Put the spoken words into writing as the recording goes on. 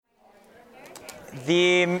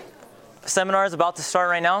The seminar is about to start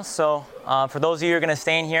right now, so for those of you who are going to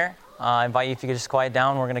stay in here, I invite you if you could just quiet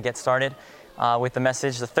down. We're going to get started with the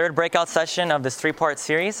message, the third breakout session of this three-part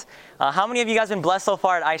series. How many of you guys have been blessed so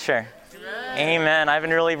far at iShare? Amen. I've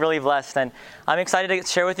been really blessed, and I'm excited to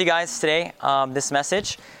share with you guys today this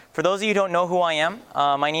message. For those of you who don't know who I am,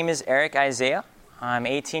 my name is Isaia. I'm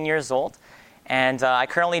 18 years old, and I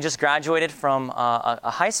currently just graduated from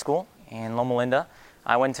a high school in Loma Linda.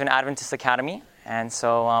 I went to an Adventist academy, and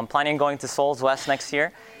so I'm planning on going to Souls West next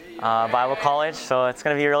year, Bible college, so it's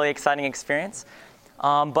going to be a really exciting experience.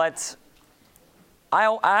 But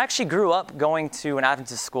I actually grew up going to an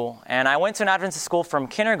Adventist school, and I went to an Adventist school from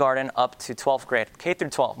kindergarten up to 12th grade, K through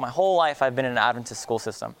 12. My whole life I've been in an Adventist school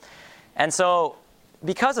system. And so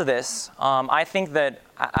because of this, I think that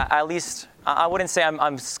at least, I wouldn't say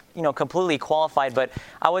I'm completely qualified, but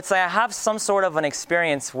I would say I have some sort of an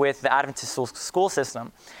experience with the Adventist school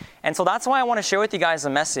system. And so that's why I want to share with you guys a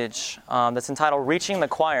message that's entitled Reaching the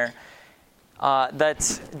Choir,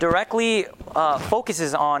 that directly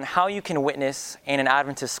focuses on how you can witness in an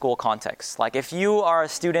Adventist school context. Like if you are a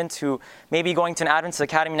student who may be going to an Adventist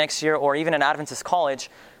academy next year or even an Adventist college,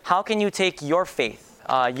 how can you take your faith,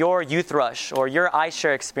 your youth rush, or your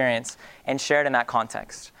iShare experience and share it in that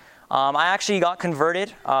context? I actually got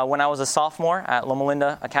converted when I was a sophomore at Loma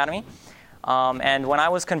Linda Academy. And when I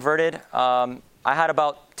was converted, I had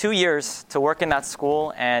about 2 years to work in that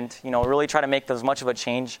school and really try to make as much of a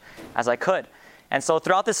change as I could. And so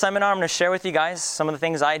throughout this seminar, I'm going to share with you guys some of the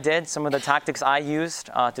things I did, some of the tactics I used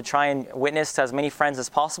to try and witness to as many friends as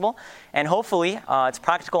possible. And hopefully, it's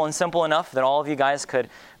practical and simple enough that all of you guys could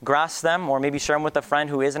grasp them or maybe share them with a friend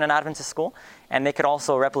who is in an Adventist school, and they could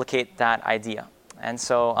also replicate that idea. And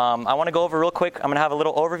so I want to go over real quick. I'm going to have a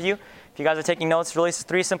little overview. If you guys are taking notes, really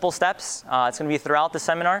 3 simple steps. It's going to be throughout the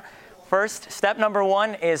seminar. First, step number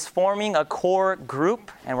 1 is forming a core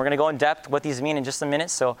group, and we're going to go in depth what these mean in just a minute,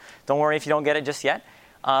 so don't worry if you don't get it just yet.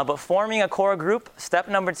 But forming a core group, step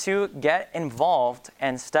number 2, get involved,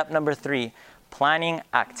 and step number 3, planning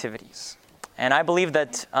activities. And I believe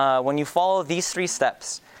that when you follow these 3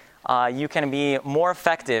 steps, you can be more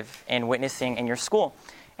effective in witnessing in your school.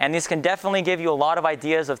 And these can definitely give you a lot of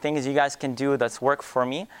ideas of things you guys can do that's worked for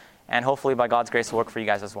me, and hopefully by God's grace will work for you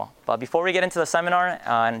guys as well. But before we get into the seminar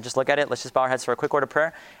and just look at it, let's just bow our heads for a quick word of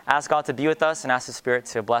prayer. Ask God to be with us and ask His Spirit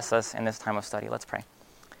to bless us in this time of study. Let's pray.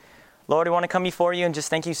 Lord, we want to come before you and just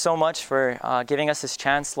thank you so much for giving us this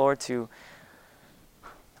chance, Lord, to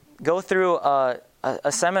go through a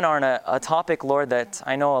seminar and a topic, Lord, that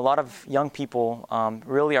I know a lot of young people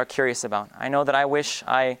really are curious about. I know that I wish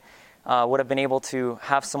I would have been able to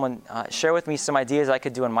have someone share with me some ideas I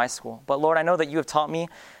could do in my school. But Lord, I know that you have taught me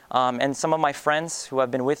and some of my friends who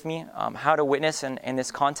have been with me how to witness in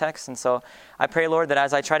this context. And so I pray, Lord, that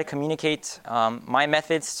as I try to communicate my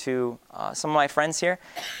methods to some of my friends here,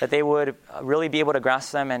 that they would really be able to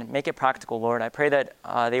grasp them and make it practical, Lord. I pray that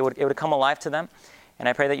it would come alive to them. And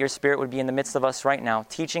I pray that your Spirit would be in the midst of us right now,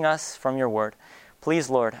 teaching us from your word. Please,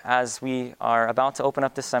 Lord, as we are about to open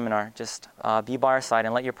up this seminar, just be by our side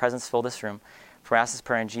and let your presence fill this room. For I ask this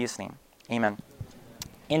prayer in Jesus' name. Amen.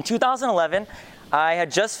 In 2011, I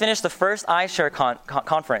had just finished the first iShare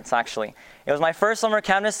conference, actually. It was my first summer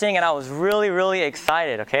canvassing, and I was really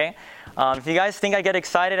excited, okay? If you guys think I get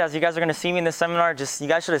excited, as you guys are going to see me in this seminar, you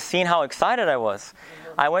guys should have seen how excited I was.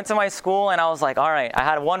 I went to my school, and I was like, all right, I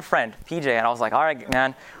had one friend, PJ, and I was like, all right,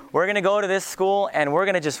 man, we're going to go to this school, and we're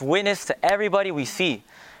going to just witness to everybody we see.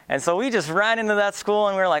 And so we just ran into that school,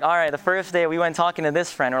 and we were like, all right, the first day we went talking to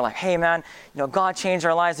this friend. We're like, hey, man, God changed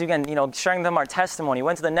our lives. We can, sharing them our testimony.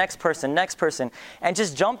 Went to the next person, and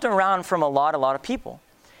just jumped around from a lot of people.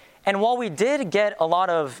 And while we did get a lot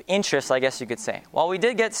of interest, I guess you could say, while we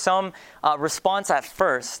did get some response at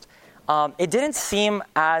first, it didn't seem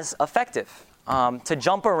as effective to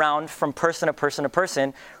jump around from person to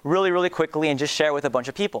person really quickly and just share with a bunch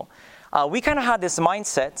of people. We kind of had this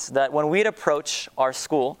mindset that when we'd approach our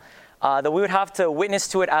school, that we would have to witness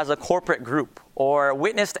to it as a corporate group or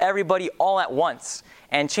witness to everybody all at once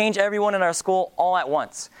and change everyone in our school all at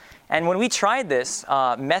once. And when we tried this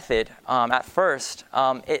method at first,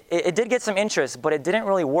 it did get some interest, but it didn't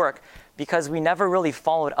really work because we never really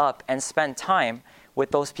followed up and spent time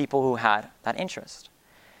with those people who had that interest.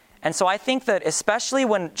 And so I think that especially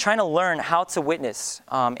when trying to learn how to witness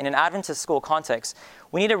in an Adventist school context,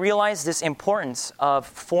 we need to realize this importance of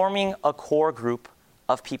forming a core group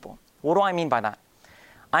of people. What do I mean by that?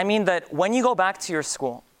 I mean that when you go back to your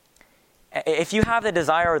school, if you have the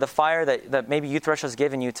desire or the fire that maybe Youth Rush has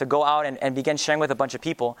given you to go out and begin sharing with a bunch of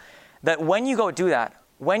people, that when you go do that,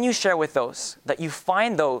 when you share with those, that you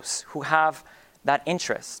find those who have that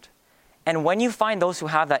interest And when you find those who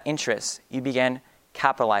have that interest, you begin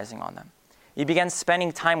capitalizing on them. You begin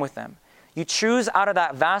spending time with them. You choose out of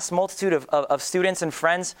that vast multitude of students and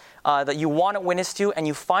friends that you want to witness to, and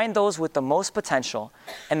you find those with the most potential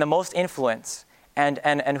and the most influence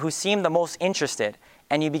and who seem the most interested,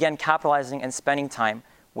 and you begin capitalizing and spending time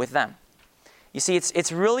with them. You see,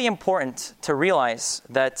 it's really important to realize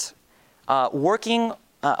that working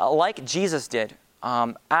like Jesus did,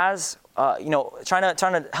 trying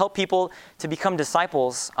to help people to become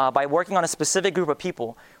disciples by working on a specific group of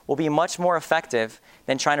people will be much more effective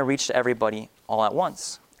than trying to reach to everybody all at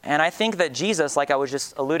once. And I think that Jesus, like I was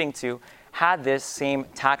just alluding to, had this same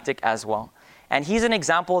tactic as well. And he's an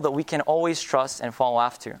example that we can always trust and follow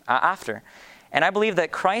after. And I believe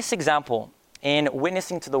that Christ's example in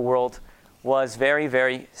witnessing to the world was very,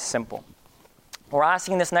 very simple. We're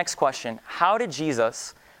asking this next question: how did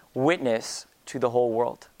Jesus witness to the whole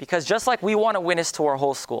world? Because just like we want to witness to our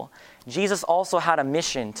whole school, Jesus also had a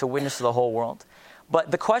mission to witness to the whole world. But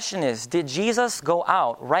the question is, did Jesus go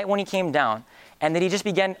out right when he came down, and did he just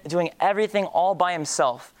begin doing everything all by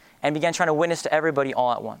himself and began trying to witness to everybody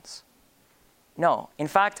all at once? No. In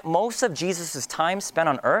fact, most of Jesus' time spent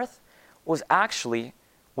on earth was actually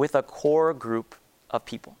with a core group of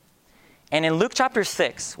people. And in Luke chapter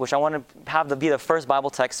 6, which I want to have to be the first Bible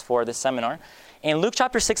text for this seminar, in Luke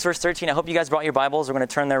chapter 6, verse 13, I hope you guys brought your Bibles. We're going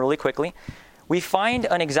to turn there really quickly. We find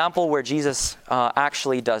an example where Jesus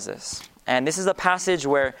actually does this. And this is a passage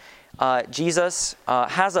where Jesus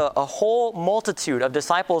has a whole multitude of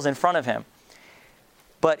disciples in front of him.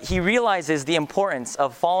 But he realizes the importance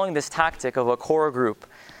of following this tactic of a core group.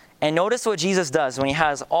 And notice what Jesus does when he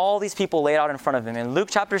has all these people laid out in front of him. In Luke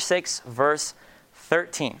chapter 6, verse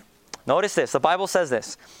 13. Notice this. The Bible says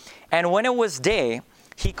this. And when it was day,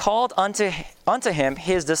 he called unto him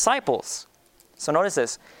his disciples. So notice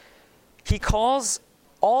this. He calls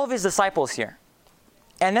all of his disciples here.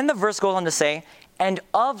 And then the verse goes on to say, and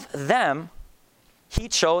of them he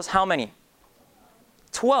chose how many?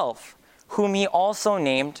 12, whom he also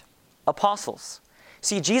named apostles.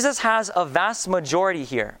 See, Jesus has a vast majority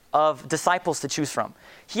here of disciples to choose from.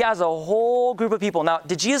 He has a whole group of people. Now,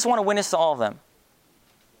 did Jesus want to witness to all of them?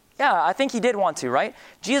 Yeah, I think he did want to, right?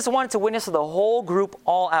 Jesus wanted to witness to the whole group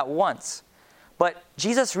all at once. But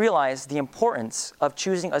Jesus realized the importance of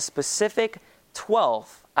choosing a specific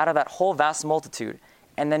 12 out of that whole vast multitude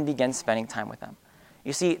and then began spending time with them.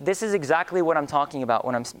 You see, this is exactly what I'm talking about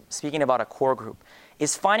when I'm speaking about a core group,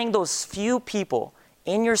 is finding those few people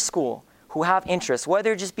in your school who have interests,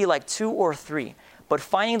 whether it just be like 2 or 3, but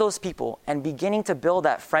finding those people and beginning to build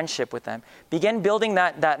that friendship with them, begin building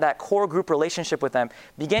that core group relationship with them,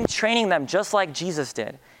 begin training them just like Jesus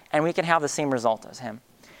did, and we can have the same result as him.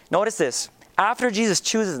 Notice this. After Jesus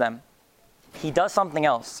chooses them, he does something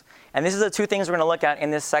else. And this is the 2 things we're going to look at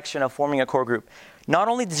in this section of forming a core group. Not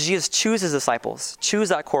only did Jesus choose his disciples, choose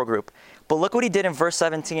that core group, but look what he did in verse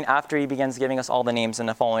 17 after he begins giving us all the names in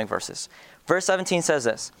the following verses. Verse 17 says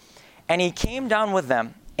this, and he came down with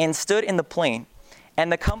them and stood in the plain,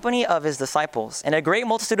 and the company of his disciples, and a great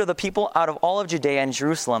multitude of the people out of all of Judea and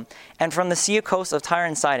Jerusalem, and from the sea coast of Tyre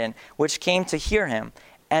and Sidon, which came to hear him,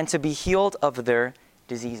 and to be healed of their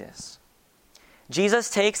diseases. Jesus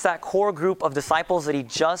takes that core group of disciples that he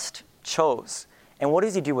just chose, and what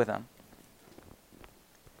does he do with them?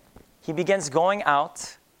 He begins going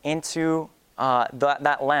out into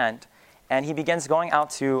that land, and he begins going out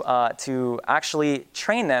to actually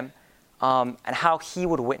train them and how he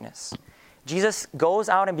would witness. Jesus goes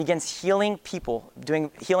out and begins healing people,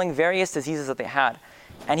 healing various diseases that they had,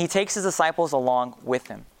 and he takes his disciples along with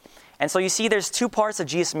him. And so you see there's 2 parts of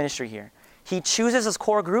Jesus' ministry here. He chooses his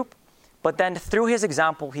core group, but then through his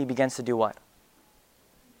example, he begins to do what?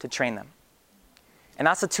 To train them. And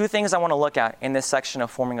that's the 2 things I want to look at in this section of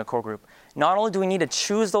forming a core group. Not only do we need to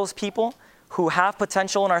choose those people who have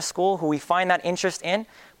potential in our school, who we find that interest in,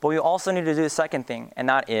 but we also need to do the second thing, and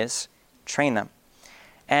that is train them.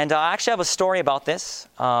 And I actually have a story about this.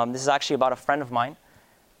 This is actually about a friend of mine.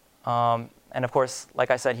 And of course, like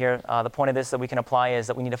I said here, the point of this that we can apply is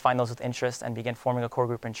that we need to find those with interest and begin forming a core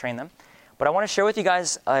group and train them. But I want to share with you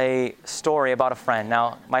guys a story about a friend.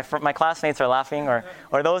 Now, my classmates are laughing, or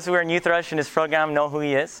those who are in Youth Rush in this program know who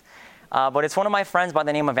he is. But it's one of my friends by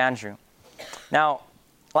the name of Andrew. Now,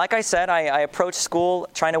 like I said, I approached school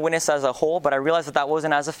trying to witness as a whole, but I realized that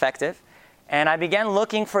wasn't as effective. And I began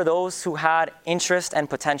looking for those who had interest and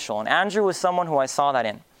potential. And Andrew was someone who I saw that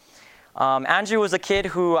in. Andrew was a kid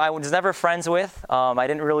who I was never friends with. I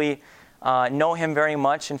didn't really know him very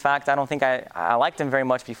much. In fact, I don't think I liked him very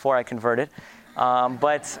much before I converted.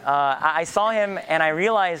 But I saw him and I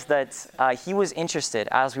realized that he was interested,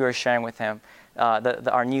 as we were sharing with him,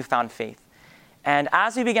 our newfound faith. And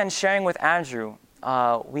as we began sharing with Andrew,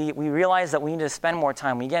 we realized that we needed to spend more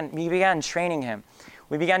time. We began training him.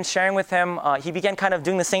 We began sharing with him. He began kind of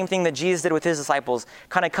doing the same thing that Jesus did with his disciples,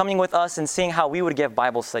 kind of coming with us and seeing how we would give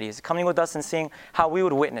Bible studies, coming with us and seeing how we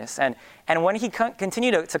would witness. And when he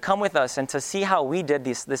continued to come with us and to see how we did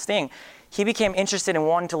this thing, he became interested in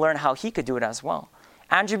wanting to learn how he could do it as well.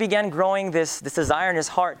 Andrew began growing this desire in his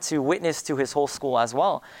heart to witness to his whole school as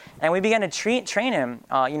well. And we began to train him,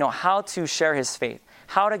 how to share his faith,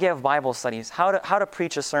 how to give Bible studies, how to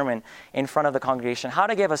preach a sermon in front of the congregation, how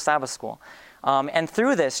to give a Sabbath school. And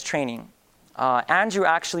through this training, Andrew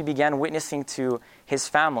actually began witnessing to his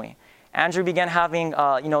family. Andrew began having,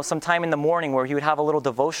 some time in the morning where he would have a little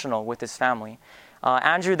devotional with his family.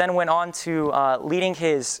 Andrew then went on to leading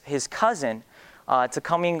his cousin to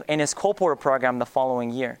coming in his co-porter program the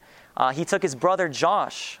following year. He took his brother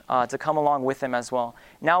Josh to come along with him as well.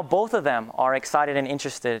 Now both of them are excited and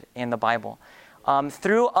interested in the Bible.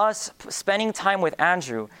 Through us spending time with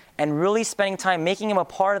Andrew and really spending time making him a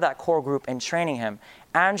part of that core group and training him,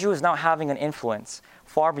 Andrew is now having an influence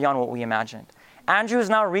far beyond what we imagined. Andrew is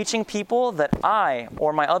now reaching people that I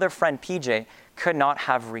or my other friend PJ could not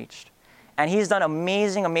have reached. And he's done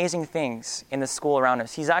amazing, amazing things in the school around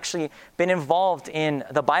us. He's actually been involved in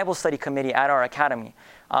the Bible study committee at our academy.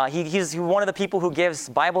 He's one of the people who gives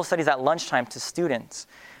Bible studies at lunchtime to students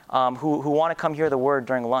who want to come hear the word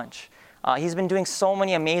during lunch. He's been doing so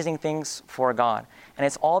many amazing things for God. And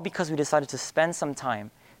it's all because we decided to spend some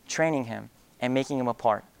time training him and making him a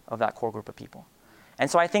part of that core group of people. And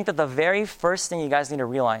so I think that the very first thing you guys need to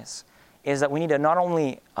realize is that we need to not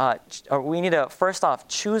only, first off,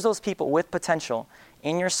 choose those people with potential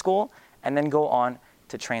in your school and then go on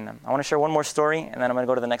to train them. I want to share one more story, and then I'm going to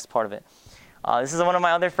go to the next part of it. This is one of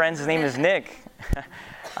my other friends. His name is Nick.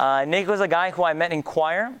 Nick was a guy who I met in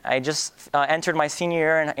choir. I just entered my senior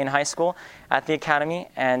year in high school at the academy,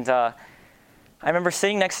 and I remember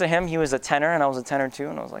sitting next to him. He was a tenor, and I was a tenor too,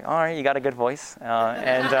 and I was like, all right, you got a good voice,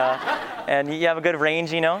 and you have a good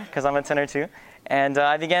range, because I'm a tenor too. And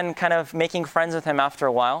I began kind of making friends with him after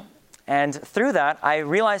a while. And through that, I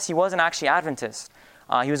realized he wasn't actually Adventist.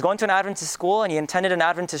 He was going to an Adventist school, and he attended an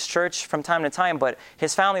Adventist church from time to time, but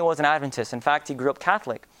his family wasn't Adventist. In fact, he grew up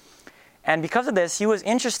Catholic. And because of this, he was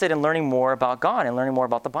interested in learning more about God and learning more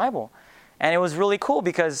about the Bible. And it was really cool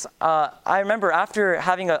because I remember after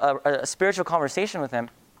having a spiritual conversation with him,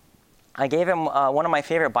 I gave him one of my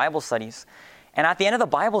favorite Bible studies. And at the end of the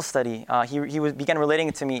Bible study, he began relating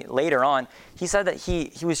it to me later on. He said that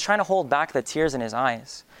he was trying to hold back the tears in his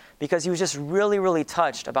eyes because he was just really, really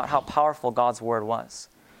touched about how powerful God's word was.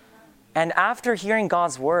 And after hearing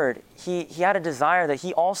God's word, he had a desire that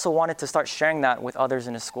he also wanted to start sharing that with others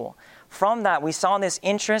in his school. From that, we saw this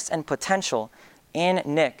interest and potential in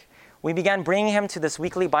Nick. We began bringing him to this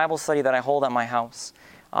weekly Bible study that I hold at my house.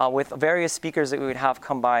 With various speakers that we would have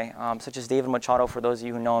come by, such as David Machado, for those of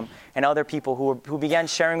you who know him, and other people who began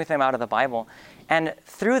sharing with him out of the Bible. And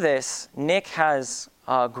through this, Nick has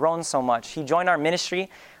grown so much. He joined our ministry,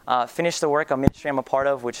 finished the work of ministry I'm a part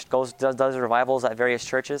of, which does revivals at various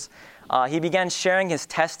churches. He began sharing his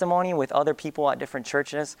testimony with other people at different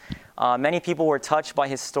churches. Many people were touched by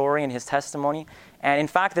his story and his testimony. And in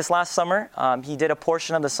fact, this last summer, he did a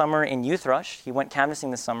portion of the summer in Youth Rush. He went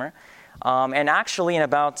canvassing this summer. And actually in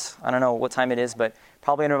about, I don't know what time it is, but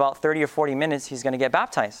probably in about 30 or 40 minutes, he's going to get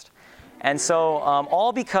baptized. And so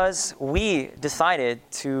all because we decided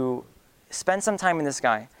to spend some time with this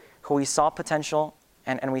guy who we saw potential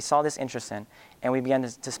and we saw this interest in, and we began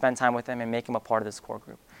to spend time with him and make him a part of this core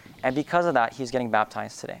group. And because of that, he's getting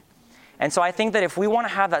baptized today. And so I think that if we want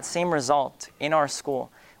to have that same result in our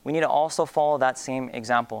school, we need to also follow that same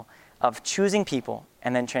example of choosing people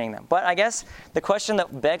and then training them. But I guess the question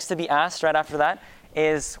that begs to be asked right after that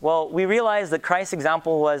is, well, we realize that Christ's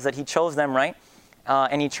example was that he chose them, right?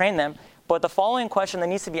 And he trained them. But the following question that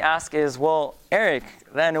needs to be asked is, well, Eric,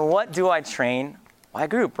 then what do I train my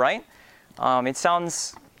group, right? It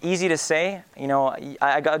sounds easy to say,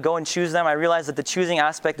 I go and choose them. I realize that the choosing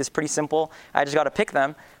aspect is pretty simple. I just got to pick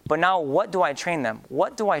them. But now what do I train them?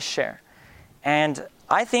 What do I share? And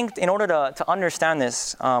I think in order to understand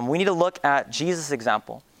this, we need to look at Jesus'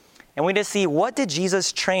 example. And we need to see, what did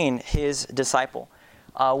Jesus train his disciple?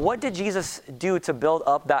 What did Jesus do to build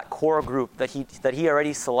up that core group that he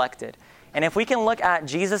already selected? And if we can look at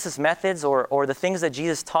Jesus' methods or the things that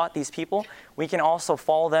Jesus taught these people, we can also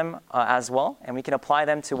follow them as well. And we can apply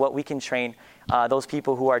them to what we can train those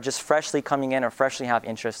people who are just freshly coming in or freshly have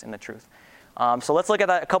interest in the truth. So let's look at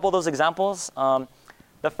a couple of those examples.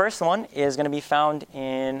 The first one is going to be found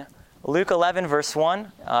in Luke 11, verse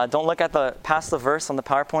 1. Don't look at past the verse on the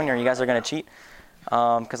PowerPoint or you guys are going to cheat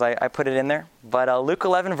because I put it in there. But Luke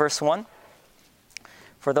 11, verse 1.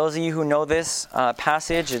 For those of you who know this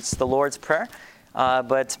passage, it's the Lord's Prayer.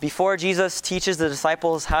 But before Jesus teaches the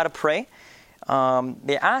disciples how to pray,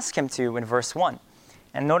 they ask him to in verse 1.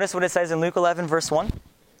 And notice what it says in Luke 11, verse 1.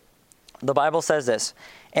 The Bible says this,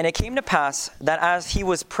 "And it came to pass that as he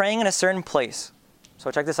was praying in a certain place,"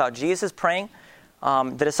 so check this out, Jesus is praying,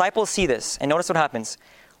 the disciples see this, and notice what happens.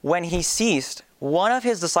 "When he ceased, one of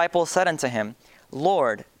his disciples said unto him,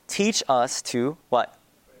 Lord, teach us to," what?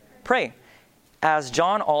 Pray, "as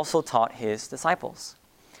John also taught his disciples."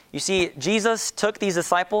 You see, Jesus took these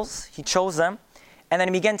disciples, he chose them, and then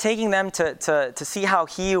he began taking them to see how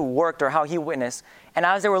he worked or how he witnessed. And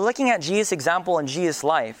as they were looking at Jesus' example in Jesus'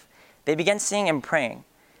 life, they began seeing him praying.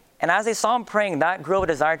 And as they saw him praying, that grew a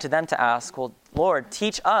desire to them to ask, well, Lord,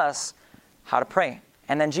 teach us how to pray.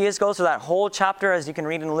 And then Jesus goes through that whole chapter, as you can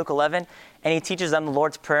read in Luke 11, and he teaches them the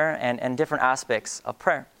Lord's Prayer and different aspects of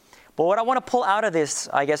prayer. But what I want to pull out of this,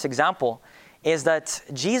 example is that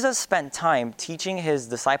Jesus spent time teaching his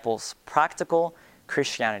disciples practical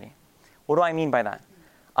Christianity. What do I mean by that?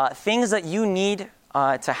 Things that you need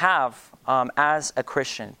to have as a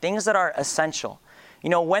Christian, things that are essential. You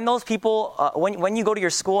know, when those people, when you go to your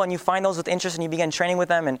school and you find those with interest and you begin training with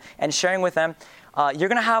them and sharing with them, you're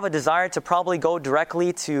going to have a desire to probably go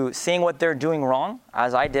directly to seeing what they're doing wrong,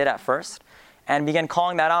 as I did at first, and begin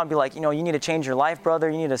calling that out and be like, you know, you need to change your life, brother.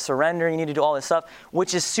 You need to surrender. You need to do all this stuff,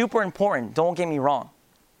 which is super important. Don't get me wrong.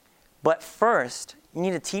 But first, you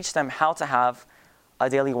need to teach them how to have a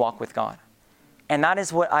daily walk with God. And that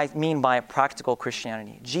is what I mean by practical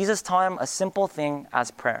Christianity. Jesus taught them a simple thing as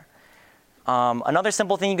prayer. Another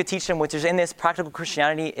simple thing you could teach them, which is in this practical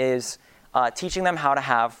Christianity, is teaching them how to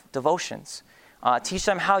have devotions. Teach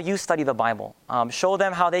them how you study the Bible. Show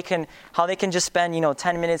them how they can just spend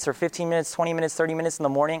 10 minutes or 15 minutes, 20 minutes, 30 minutes in the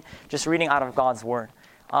morning just reading out of God's Word.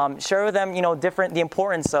 Share with them the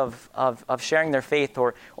importance of sharing their faith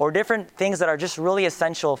or different things that are just really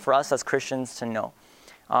essential for us as Christians to know.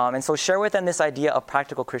 And so share with them this idea of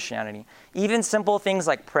practical Christianity. Even simple things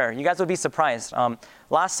like prayer. You guys would be surprised.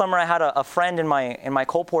 Last summer I had a friend in my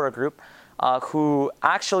co-porter group who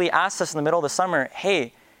actually asked us in the middle of the summer,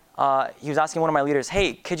 hey, he was asking one of my leaders,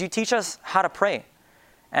 hey, could you teach us how to pray?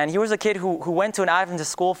 And he was a kid who went to an Adventist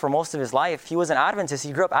school for most of his life. He was an Adventist.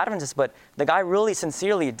 He grew up Adventist, but the guy really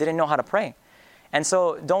sincerely didn't know how to pray. And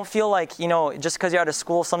so don't feel like, just because you're at a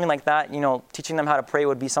school, something like that, teaching them how to pray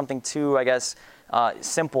would be something too,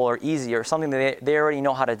 simple or easy or something that they already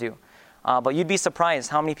know how to do. But you'd be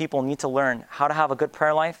surprised how many people need to learn how to have a good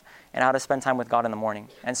prayer life and how to spend time with God in the morning.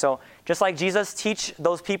 And so just like Jesus, teach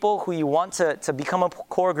those people who you want to become a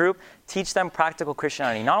core group, teach them practical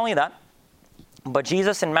Christianity. Not only that, but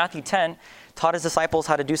Jesus in Matthew 10 taught his disciples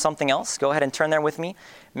how to do something else. Go ahead and turn there with me.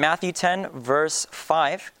 Matthew 10, verse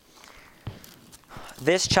 5.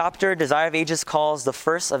 This chapter, Desire of Ages calls the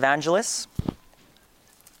first evangelists.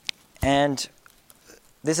 And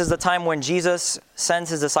this is the time when Jesus sends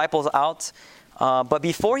his disciples out. But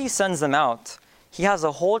before he sends them out, he has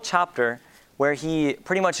a whole chapter where he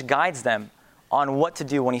pretty much guides them on what to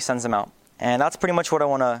do when he sends them out. And that's pretty much what I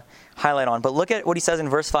want to highlight on. But look at what he says in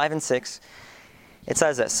verse 5 and 6. It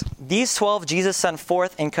says this, "These 12 Jesus sent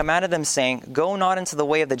forth and commanded them, saying, Go not into the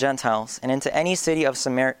way of the Gentiles, and into any city of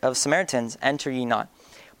Samaritans enter ye not,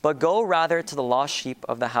 but go rather to the lost sheep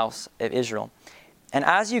of the house of Israel. And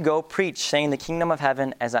as you go, preach, saying, The kingdom of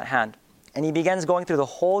heaven is at hand." And he begins going through the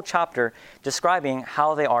whole chapter describing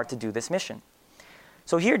how they are to do this mission.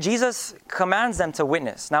 So here Jesus commands them to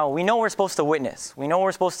witness. Now, we know we're supposed to witness. We know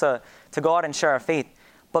we're supposed to go out and share our faith.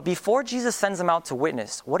 But before Jesus sends them out to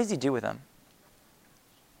witness, what does he do with them?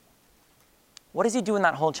 What does he do in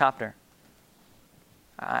that whole chapter?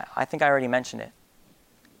 I think I already mentioned it.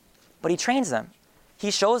 But he trains them. He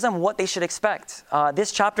shows them what they should expect.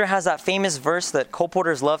 This chapter has that famous verse that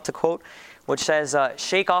co-porters love to quote, which says,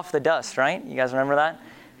 shake off the dust, right? You guys remember that?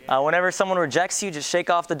 Whenever someone rejects you, just shake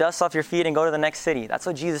off the dust off your feet and go to the next city. That's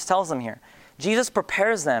what Jesus tells them here. Jesus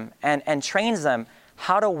prepares them and trains them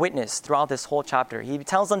how to witness throughout this whole chapter. He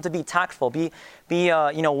tells them to be tactful, be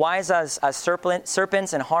wise as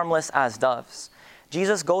serpents and harmless as doves.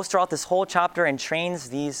 Jesus goes throughout this whole chapter and trains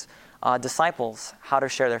these disciples how to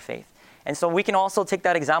share their faith. And so we can also take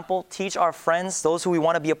that example, teach our friends, those who we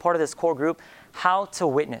want to be a part of this core group, how to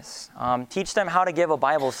witness. Teach them how to give a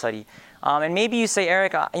Bible study. And maybe you say,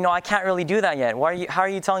 Eric, I can't really do that yet. How are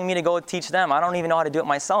you telling me to go teach them? I don't even know how to do it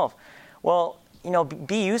myself. Well,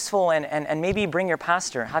 be useful and maybe bring your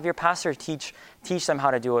pastor. Have your pastor teach them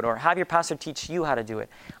how to do it, or have your pastor teach you how to do it.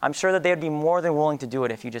 I'm sure that they would be more than willing to do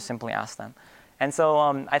it if you just simply ask them. And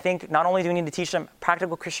so I think not only do we need to teach them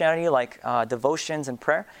practical Christianity like devotions and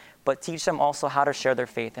prayer, but teach them also how to share their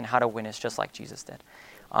faith and how to witness just like Jesus did.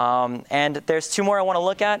 And there's two more I want to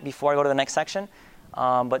look at before I go to the next section.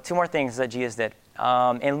 But two more things that Jesus did.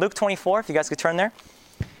 In Luke 24, if you guys could turn there,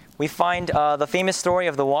 we find the famous story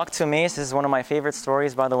of the walk to Emmaus. This is one of my favorite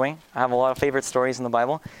stories, by the way. I have a lot of favorite stories in the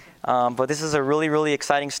Bible. But this is a really, really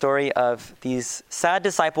exciting story of these sad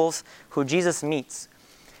disciples who Jesus meets.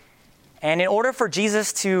 And in order for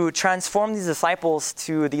Jesus to transform these disciples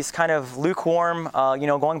to these kind of lukewarm,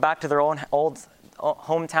 going back to their own old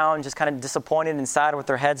hometown, just kind of disappointed and sad with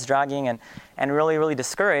their heads dragging and really, really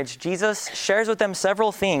discouraged, Jesus shares with them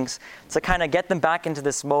several things to kind of get them back into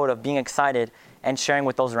this mode of being excited and sharing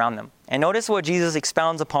with those around them. And notice what Jesus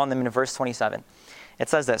expounds upon them in verse 27. It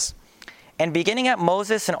says this, "And beginning at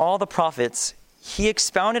Moses and all the prophets, he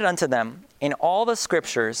expounded unto them in all the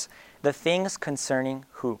scriptures the things concerning"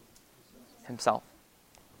 who? Himself.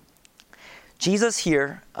 Jesus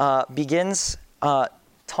here begins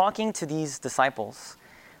talking to these disciples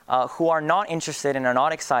who are not interested and are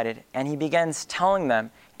not excited, and he begins telling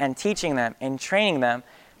them and teaching them and training them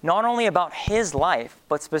not only about his life,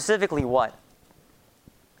 but specifically what?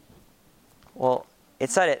 Well, it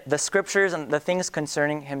said it, the scriptures and the things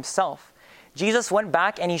concerning himself. Jesus went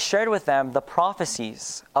back and he shared with them the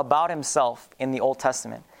prophecies about himself in the Old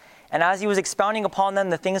Testament. And as he was expounding upon them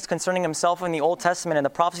the things concerning himself in the Old Testament and the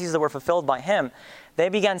prophecies that were fulfilled by him, they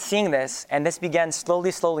began seeing this, and this began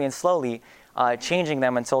slowly changing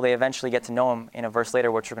them until they eventually get to know him in a verse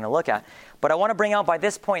later, which we're going to look at. But I want to bring out by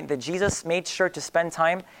this point that Jesus made sure to spend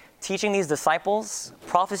time teaching these disciples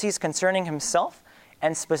prophecies concerning himself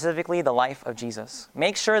and specifically the life of Jesus.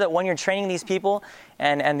 Make sure that when you're training these people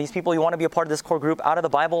and these people you want to be a part of this core group out of the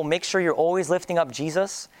Bible, make sure you're always lifting up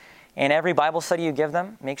Jesus. In every Bible study you give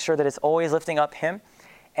them, make sure that it's always lifting up him.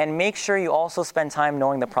 And make sure you also spend time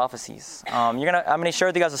knowing the prophecies. I'm going to share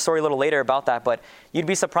with you guys a story a little later about that, but you'd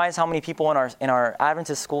be surprised how many people in our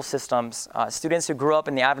Adventist school systems, students who grew up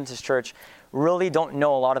in the Adventist church, really don't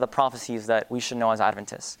know a lot of the prophecies that we should know as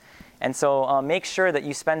Adventists. And so make sure that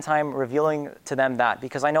you spend time revealing to them that,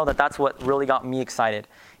 because I know that that's what really got me excited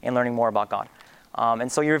in learning more about God. And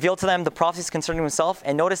so you reveal to them the prophecies concerning himself,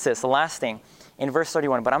 and notice this, the last thing. In verse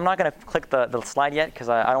 31, but I'm not going to click the slide yet because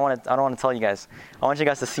I don't want to tell you guys. I want you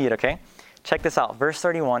guys to see it, okay? Check this out. Verse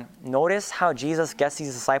 31, notice how Jesus gets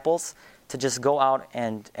these disciples to just go out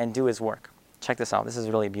and do his work. Check this out. This is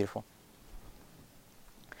really beautiful.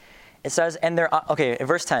 It says, in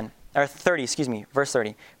verse 30,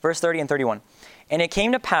 verse 30 and 31. "And it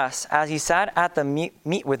came to pass, as he sat at the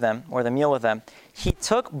meat with them, or the meal with them, he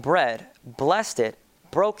took bread, blessed it,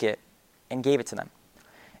 broke it, and gave it to them.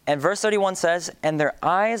 And verse 31 says, and their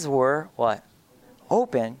eyes were, what?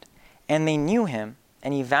 Opened, and they knew him,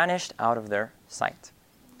 and he vanished out of their sight."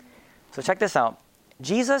 So check this out.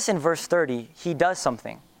 Jesus in verse 30, he does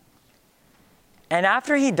something. And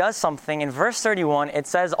after he does something, in verse 31, it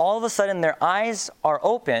says all of a sudden their eyes are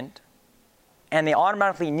opened, and they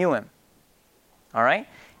automatically knew him. All right?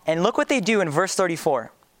 And look what they do in verse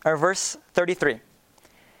 34, or verse 33.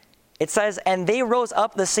 It says, "And they rose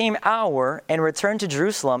up the same hour and returned to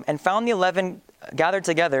Jerusalem and found the 11 gathered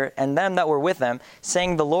together and them that were with them,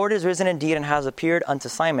 saying, The Lord is risen indeed and has appeared unto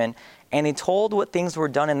Simon. And they told what things were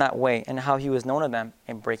done in that way and how he was known of them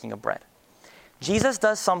in breaking of bread." Jesus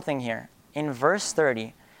does something here in verse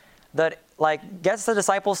 30 that gets the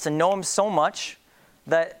disciples to know him so much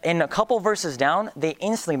that in a couple verses down, they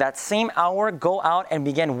instantly, that same hour, go out and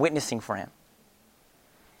begin witnessing for him.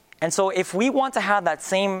 And so if we want to have that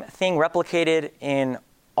same thing replicated in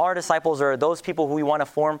our disciples or those people who we want to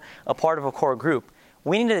form a part of a core group,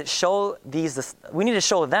 we need to show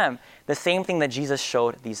them the same thing that Jesus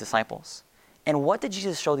showed these disciples. And what did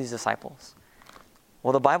Jesus show these disciples?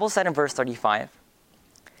 Well, the Bible said in verse 35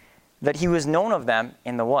 that he was known of them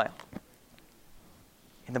in the what?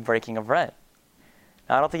 In the breaking of bread.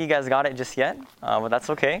 Now, I don't think you guys got it just yet, but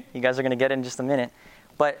that's okay. You guys are going to get it in just a minute.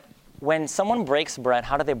 But when someone breaks bread,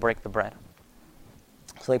 how do they break the bread?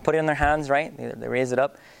 So they put it in their hands, right? They raise it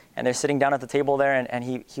up, and they're sitting down at the table there, and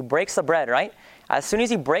he breaks the bread, right? As soon as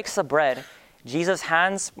he breaks the bread, Jesus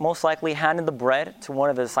most likely handed the bread to one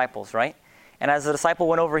of the disciples, right? And as the disciple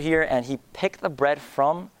went over here and he picked the bread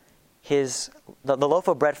from the loaf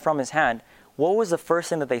of bread from his hand, what was the first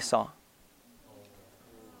thing that they saw?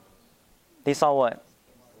 They saw what?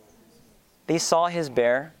 They saw his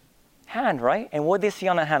bare hand, right? And what did they see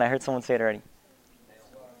on the hand? I heard someone say it already.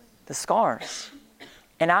 The scars.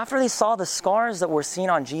 And after they saw the scars that were seen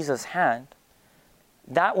on Jesus' hand,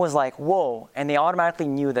 that was like, whoa. And they automatically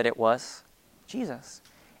knew that it was Jesus.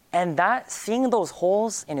 And that, seeing those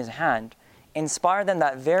holes in his hand, inspired them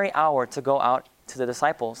that very hour to go out to the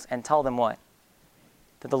disciples and tell them what?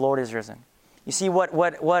 That the Lord is risen. You see,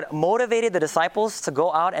 what motivated the disciples to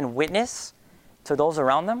go out and witness to those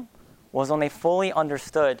around them was when they fully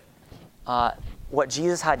understood what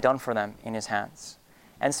Jesus had done for them in his hands.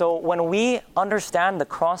 And so when we understand the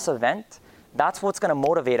cross event, that's what's going to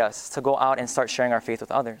motivate us to go out and start sharing our faith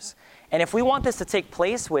with others. And if we want this to take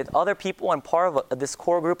place with other people and part of this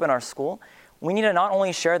core group in our school, we need to not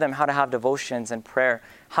only share them how to have devotions and prayer,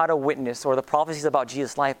 how to witness, or the prophecies about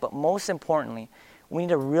Jesus' life, but most importantly, we need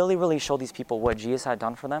to really, really show these people what Jesus had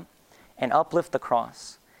done for them and uplift the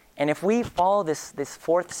cross. And if we follow this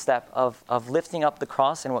fourth step of lifting up the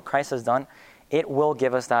cross and what Christ has done, it will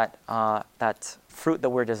give us that fruit that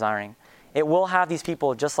we're desiring. It will have these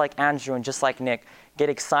people, just like Andrew and just like Nick, get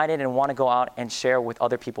excited and want to go out and share with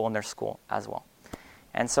other people in their school as well.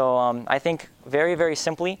 And so I think very, very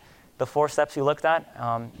simply, the 4 steps we looked at,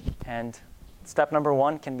 and step number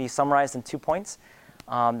 1 can be summarized in 2 points.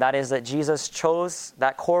 That is that Jesus chose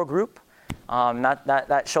that core group.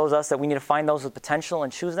 That shows us that we need to find those with potential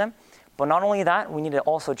and choose them. But not only that, we need to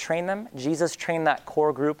also train them. Jesus trained that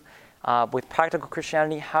core group with practical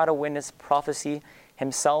Christianity, how to witness, prophecy,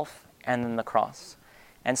 himself, and then the cross.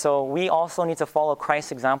 And so we also need to follow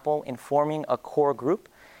Christ's example in forming a core group.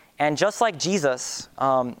 And just like Jesus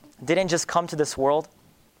didn't just come to this world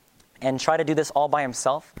and try to do this all by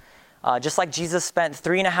himself, just like Jesus spent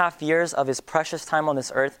 3.5 years of his precious time on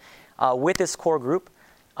this earth with this core group,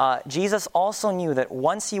 Jesus also knew that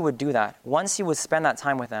once he would do that, once he would spend that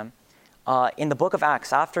time with them, in the book of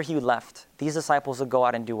Acts, after he left, these disciples would go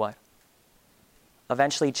out and do what?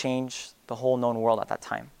 Eventually change the whole known world at that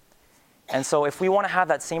time. And so if we want to have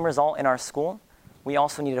that same result in our school, we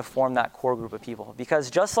also need to form that core group of people. Because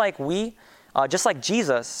just like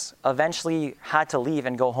Jesus eventually had to leave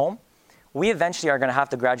and go home, we eventually are going to have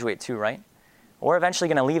to graduate too, right? We're eventually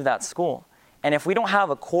going to leave that school. And if we don't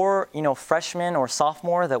have a core, freshman or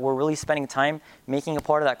sophomore that we're really spending time making a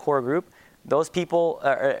part of that core group, those people,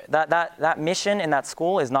 that mission in that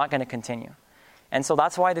school is not going to continue. And so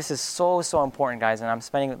that's why this is so, so important, guys, and I'm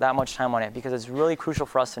spending that much time on it, because it's really crucial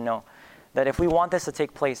for us to know that if we want this to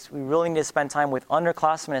take place, we really need to spend time with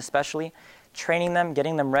underclassmen especially, training them,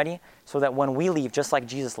 getting them ready, so that when we leave, just like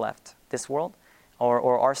Jesus left this world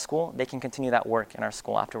or our school, they can continue that work in our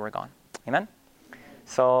school after we're gone. Amen?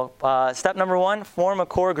 So step number 1, form a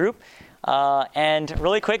core group. And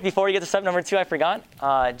really quick, before you get to step number 2, I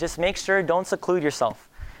forgot, just make sure don't seclude yourself.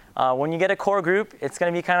 When you get a core group, it's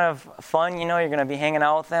going to be kind of fun, you're going to be hanging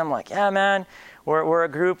out with them like, yeah, man, we're a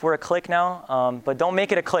group, we're a clique now, but don't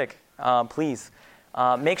make it a clique, please.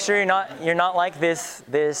 Make sure you're not like this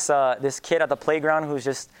kid at the playground who's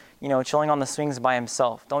just, chilling on the swings by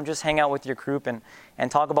himself. Don't just hang out with your group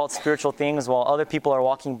and talk about spiritual things while other people are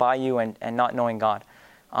walking by you and not knowing God.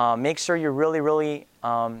 Make sure you're really, really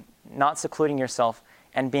not secluding yourself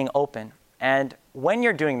and being open. And when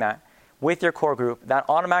you're doing that with your core group, that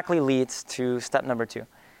automatically leads to step number 2.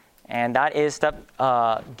 And that is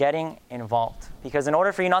getting involved. Because in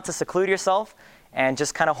order for you not to seclude yourself and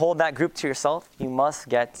just kind of hold that group to yourself, you must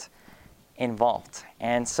get involved.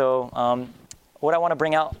 And so what I want to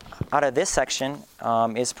bring out of this section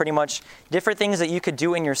is pretty much different things that you could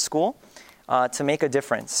do in your school to make a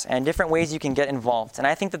difference, and different ways you can get involved. And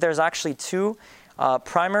I think that there's actually 2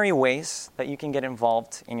 primary ways that you can get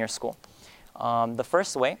involved in your school. The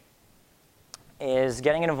first way is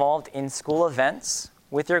getting involved in school events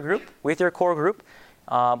with your group, with your core group.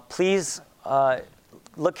 Please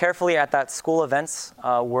look carefully at that school events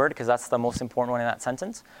word, because that's the most important one in that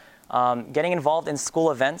sentence. Getting involved in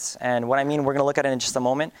school events, and what I mean, we're going to look at it in just a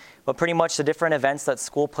moment, but pretty much the different events that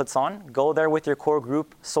school puts on. Go there with your core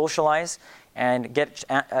group, socialize, and get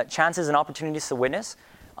chances and opportunities to witness.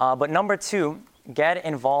 But number 2, get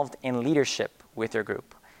involved in leadership with your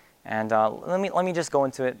group. And let me just go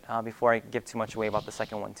into it before I give too much away about the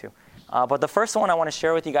second one too. But the first one I want to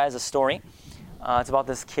share with you guys a story. It's about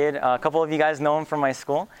this kid. A couple of you guys know him from my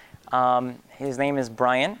school. His name is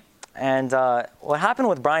Brian. And what happened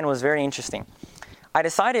with Brian was very interesting. I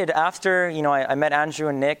decided after, I met Andrew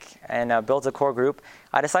and Nick and built a core group,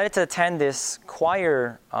 I decided to attend this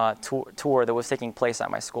choir tour that was taking place at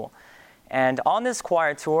my school. And on this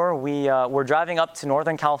choir tour, we were driving up to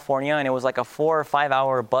Northern California, and it was like a 4 or 5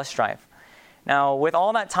 hour bus drive. Now, with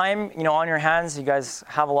all that time, on your hands, you guys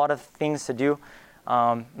have a lot of things to do.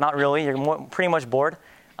 Not really, you're pretty much bored.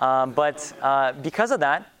 But because of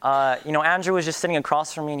that, Andrew was just sitting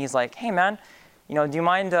across from me, and he's like, hey man, do you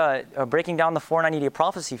mind breaking down the 490-day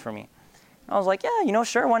prophecy for me? I was like, yeah,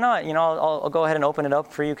 sure, why not? I'll go ahead and open it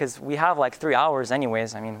up for you because we have like 3 hours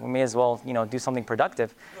anyways. I mean, we may as well, do something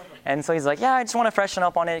productive. And so he's like, yeah, I just want to freshen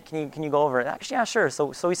up on it. Can you go over it? Actually, yeah, sure.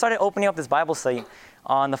 So we started opening up this Bible study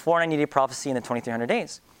on the 490-day prophecy in the 2300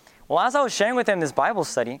 days. Well, as I was sharing with him this Bible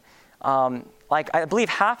study, I believe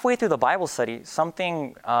halfway through the Bible study,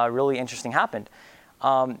 something really interesting happened.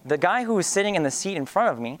 The guy who was sitting in the seat in front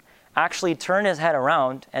of me actually turned his head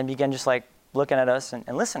around and began just like looking at us and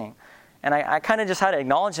listening. And I kind of just had to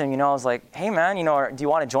acknowledge him, I was like, hey man, do you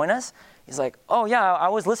want to join us? He's like, oh yeah, I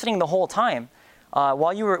was listening the whole time.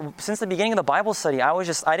 Since the beginning of the Bible study,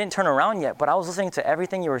 I didn't turn around yet, but I was listening to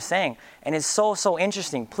everything you were saying. And it's so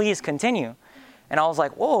interesting. Please continue. And I was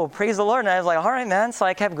like, whoa, praise the Lord. And I was like, all right, man. So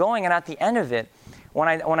I kept going. And at the end of it, when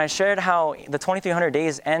I shared how the 2300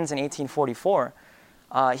 days ends in 1844,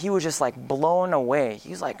 he was just like blown away. He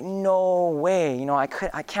was like, no way. I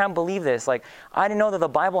can't believe this. Like, I didn't know that the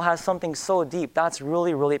Bible has something so deep. That's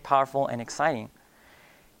really, really powerful and exciting.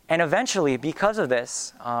 And eventually, because of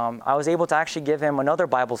this, I was able to actually give him another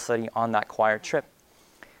Bible study on that choir trip.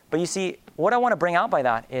 But you see, what I want to bring out by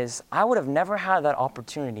that is I would have never had that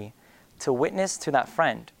opportunity to witness to that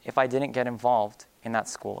friend if I didn't get involved in that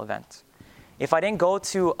school event. If I didn't go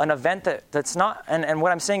to an event that's not, and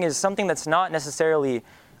what I'm saying is something that's not necessarily,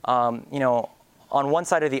 on one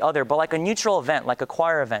side or the other, but like a neutral event, like a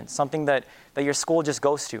choir event, something that your school just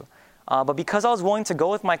goes to. But because I was willing to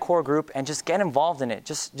go with my core group and just get involved in it,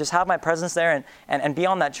 just have my presence there and be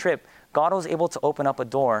on that trip, God was able to open up a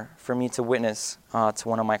door for me to witness to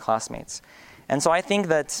one of my classmates. And so I think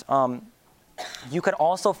that you could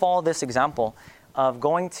also follow this example of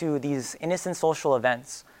going to these innocent social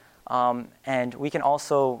events. And we can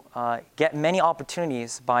also get many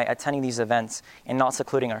opportunities by attending these events and not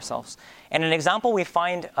secluding ourselves. And an example we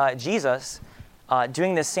find Jesus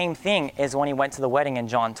doing the same thing is when he went to the wedding in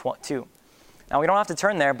John 2. Now, we don't have to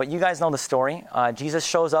turn there, but you guys know the story. Jesus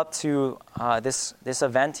shows up to this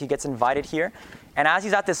event. He gets invited here. And as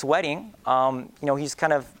he's at this wedding, he's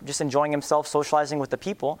kind of just enjoying himself, socializing with the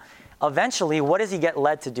people. Eventually, what does he get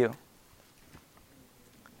led to do?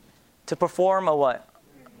 To perform a what?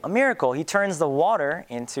 A miracle. He turns the water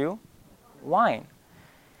into wine.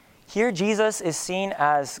 Here, Jesus is seen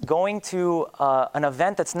as going to an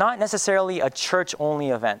event that's not necessarily a church-only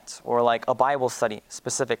event or like a Bible study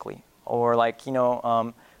specifically, or like,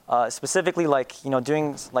 specifically like,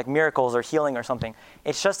 doing like miracles or healing or something.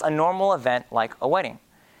 It's just a normal event like a wedding.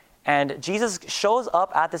 And Jesus shows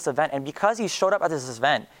up at this event, and because he showed up at this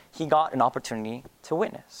event, he got an opportunity to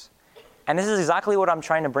witness. And this is exactly what I'm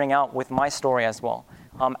trying to bring out with my story as well.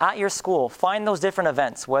 At your school, find those different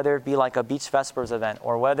events, whether it be like a Beach Vespers event,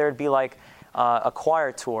 or whether it be like a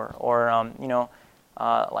choir tour, or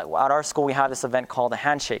like at our school we have this event called a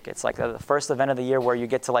Handshake. It's like the first event of the year where you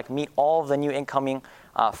get to like meet all of the new incoming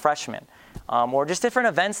freshmen, or just different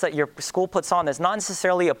events that your school puts on. That's not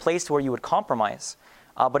necessarily a place where you would compromise,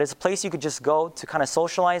 but it's a place you could just go to kind of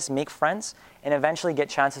socialize, make friends, and eventually get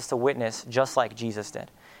chances to witness just like Jesus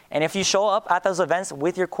did. And if you show up at those events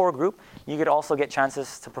with your core group, you could also get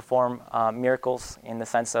chances to perform miracles in the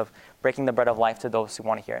sense of breaking the bread of life to those who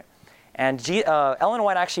want to hear it. And Ellen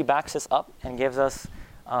White actually backs this up and gives us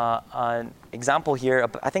an example here.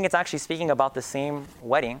 I think it's actually speaking about the same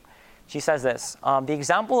wedding. She says this, the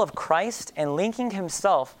example of Christ in linking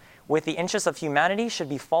himself with the interests of humanity should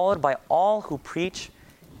be followed by all who preach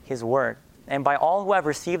his word, and by all who have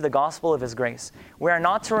received the gospel of his grace. We are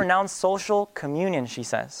not to renounce social communion, she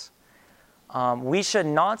says. We should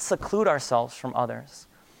not seclude ourselves from others.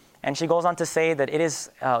 And she goes on to say that it is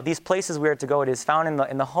these places we are to go. It is found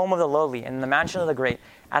in the home of the lowly, in the mansion of the great,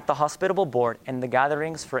 at the hospitable board, in the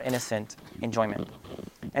gatherings for innocent enjoyment.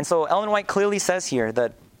 And so Ellen White clearly says here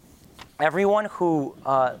that everyone who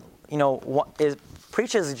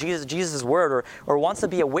preaches Jesus' word or wants to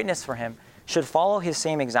be a witness for him should follow his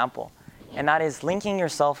same example. And that is linking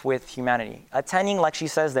yourself with humanity. Attending, like she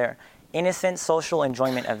says there, innocent social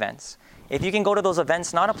enjoyment events. If you can go to those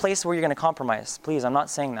events, not a place where you're going to compromise. Please, I'm not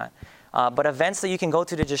saying that. But events that you can go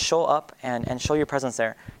to just show up and show your presence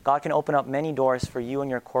there. God can open up many doors for you and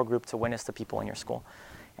your core group to witness to people in your school.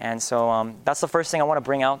 And so that's the first thing I want to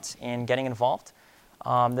bring out in getting involved.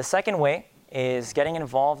 The second way is getting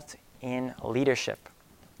involved in leadership.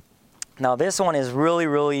 Now, this one is really,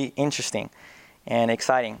 really interesting and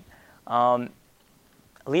exciting.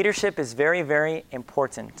 Leadership is very, very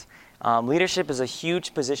important. Leadership is a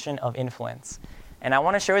huge position of influence. And I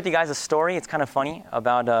want to share with you guys a story. It's kind of funny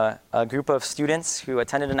about a group of students who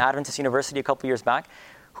attended an Adventist university a couple years back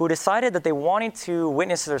who decided that they wanted to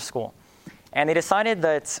witness to their school. And they decided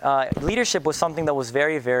that leadership was something that was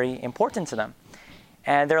very, very important to them.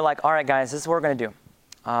 And they're like, all right, guys, this is what we're going to do.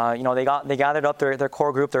 They gathered up their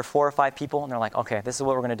core group, their 4 or 5 people, and they're like, okay, this is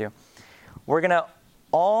what we're going to do. We're going to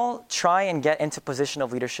all try and get into position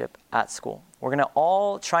of leadership at school. We're going to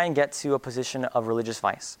all try and get to a position of religious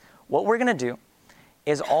vice. What we're going to do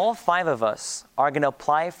is all 5 of us are going to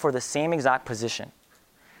apply for the same exact position.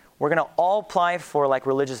 We're going to all apply for like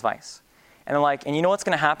religious vice. And they're like, and you know what's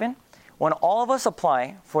going to happen? When all of us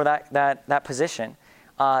apply for that position,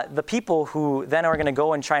 the people who then are going to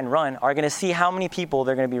go and try and run are going to see how many people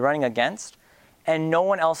they're going to be running against, and no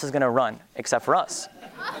one else is going to run except for us.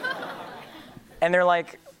 And they're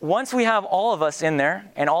like, once we have all of us in there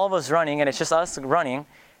and all of us running, and it's just us running,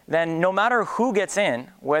 then no matter who gets in,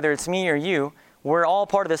 whether it's me or you, we're all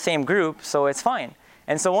part of the same group, so it's fine.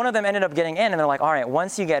 And so one of them ended up getting in, and they're like, all right,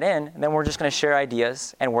 once you get in, then we're just going to share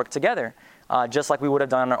ideas and work together, just like we would have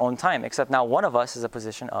done on our own time, except now one of us is a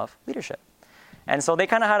position of leadership. And so they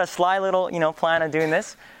kind of had a sly little, plan of doing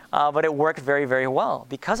this, but it worked very, very well.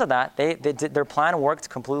 Because of that, their plan worked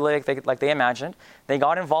completely like they imagined. They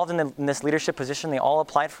got involved in this leadership position. They all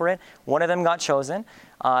applied for it. One of them got chosen.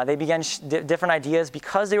 They began different ideas.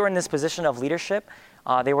 Because they were in this position of leadership,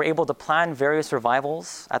 they were able to plan various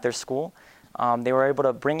revivals at their school. They were able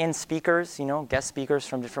to bring in speakers, guest speakers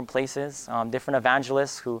from different places, different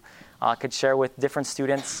evangelists who could share with different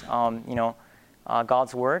students,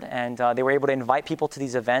 God's word, and they were able to invite people to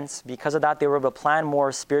these events. Because of that, they were able to plan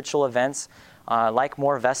more spiritual events, like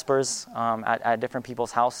more Vespers at different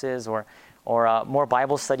people's houses, or more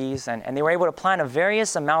Bible studies, and they were able to plan a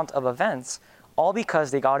various amount of events, all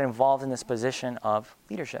because they got involved in this position of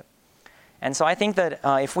leadership. And so I think that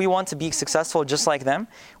if we want to be successful just like them,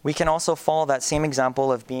 we can also follow that same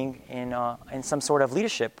example of being in some sort of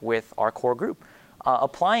leadership with our core group.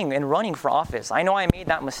 Applying and running for office. I know I made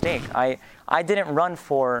that mistake. I didn't run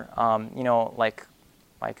for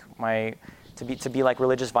to be like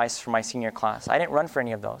religious vice for my senior class. I didn't run for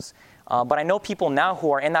any of those. But I know people now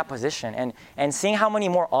who are in that position, and seeing how many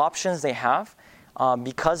more options they have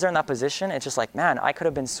because they're in that position, it's just like, man, I could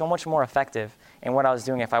have been so much more effective in what I was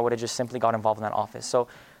doing if I would have just simply got involved in that office. So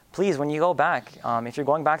please, when you go back, if you're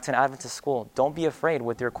going back to an Adventist school, don't be afraid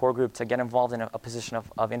with your core group to get involved in a position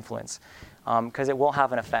of influence, because it will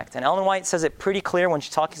have an effect. And Ellen White says it pretty clear when she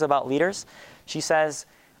talks about leaders. She says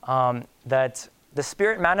that the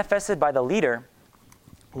spirit manifested by the leader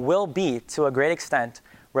will be, to a great extent,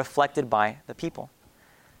 reflected by the people.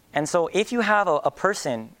 And so if you have a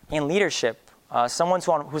person in leadership, someone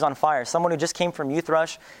who's on fire, someone who just came from Youth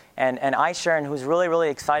Rush and iShare and who's really, really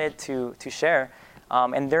excited to share,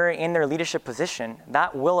 and they're in their leadership position,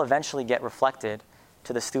 that will eventually get reflected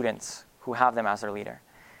to the students who have them as their leader.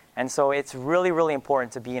 And so it's really, really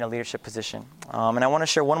important to be in a leadership position. And I want to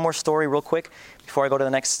share one more story real quick before I go to the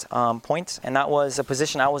next point, and that was a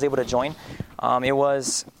position I was able to join. It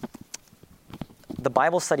was the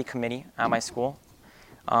Bible study committee at my school.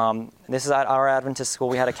 This is at our Adventist school.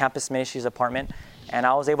 We had a campus ministries department, and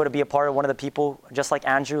I was able to be a part of one of the people, just like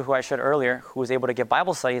Andrew, who I shared earlier, who was able to give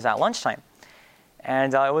Bible studies at lunchtime.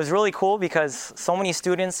 And it was really cool because so many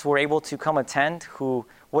students were able to come attend who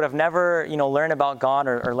would have never, learned about God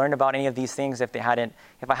or learned about any of these things if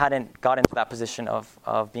I hadn't got into that position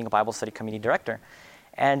of being a Bible study committee director.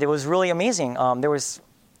 And it was really amazing. There was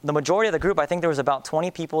the majority of the group. I think there was about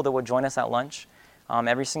 20 people that would join us at lunch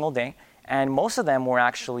every single day, and most of them were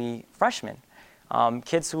actually freshmen.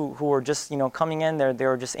 Kids who were just, coming in, they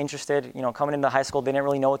were just interested, coming into high school, they didn't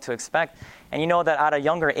really know what to expect. And you know that at a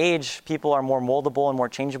younger age, people are more moldable and more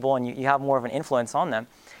changeable, and you have more of an influence on them.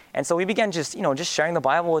 And so we began just sharing the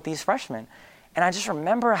Bible with these freshmen. And I just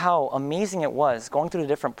remember how amazing it was going through the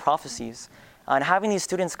different prophecies and having these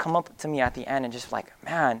students come up to me at the end and just like,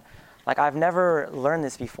 man, like I've never learned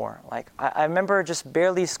this before. Like I remember just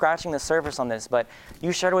barely scratching the surface on this, but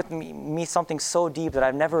you shared with me something so deep that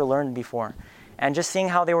I've never learned before. And just seeing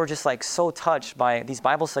how they were just like so touched by these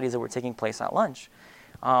Bible studies that were taking place at lunch.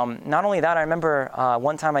 Not only that, I remember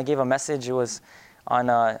one time I gave a message. It was on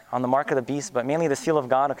the mark of the beast, but mainly the seal of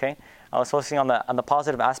God. Okay, I was focusing on the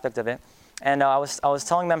positive aspect of it, and I was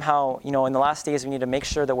telling them how in the last days we need to make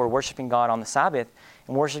sure that we're worshiping God on the Sabbath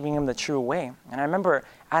and worshiping Him the true way. And I remember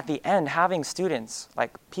at the end having students,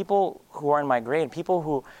 like people who are in my grade, people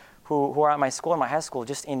who are at my school, in my high school,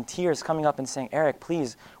 just in tears coming up and saying, Eric,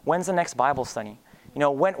 please, when's the next Bible study?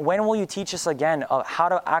 When will you teach us again how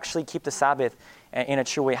to actually keep the Sabbath in a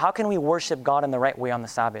true way? How can we worship God in the right way on the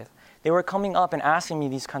Sabbath? They were coming up and asking me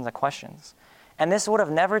these kinds of questions. And this would have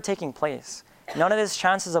never taken place. None of these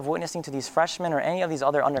chances of witnessing to these freshmen or any of these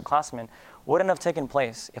other underclassmen wouldn't have taken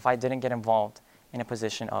place if I didn't get involved in a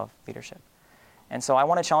position of leadership. And so I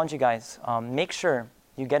want to challenge you guys, make sure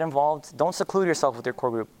you get involved. Don't seclude yourself with your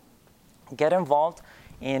core group. Get involved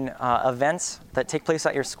in events that take place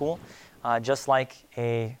at your school, just like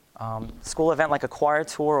a school event like a choir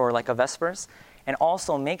tour or like a Vespers. And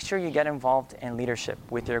also make sure you get involved in leadership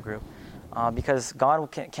with your group, because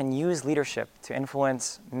God can use leadership to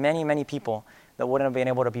influence many, many people that wouldn't have been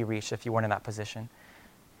able to be reached if you weren't in that position.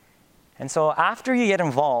 And so after you get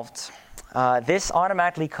involved, this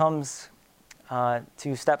automatically comes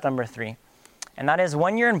to step number 3. And that is,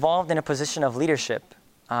 when you're involved in a position of leadership,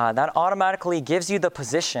 that automatically gives you the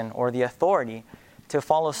position or the authority to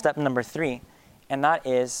follow step number 3, and that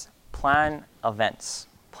is planning events.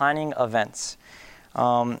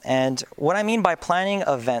 And what I mean by planning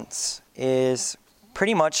events is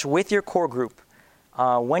pretty much with your core group,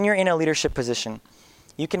 when you're in a leadership position,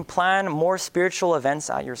 you can plan more spiritual events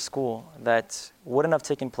at your school that wouldn't have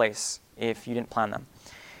taken place if you didn't plan them.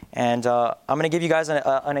 And I'm going to give you guys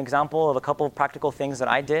an example of a couple of practical things that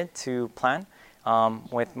I did to plan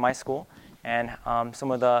with my school, and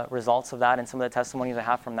some of the results of that and some of the testimonies I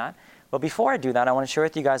have from that. But before I do that, I want to share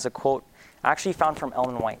with you guys a quote I actually found from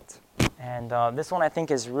Ellen White. And this one I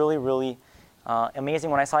think is really, really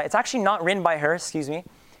amazing when I saw it. It's actually not written by her,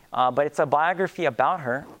 but it's a biography about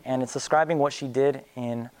her, and it's describing what she did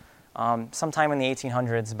in sometime in the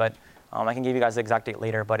 1800s, but I can give you guys the exact date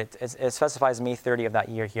later, but it specifies May 30 of that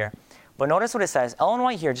year here. But notice what it says. Ellen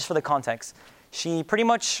White here, just for the context, she pretty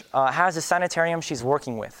much has a sanitarium she's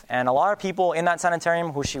working with, and a lot of people in that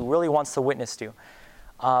sanitarium who she really wants to witness to.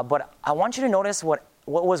 But I want you to notice what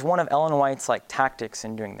was one of Ellen White's tactics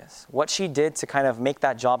in doing this, what she did to kind of make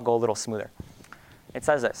that job go a little smoother. It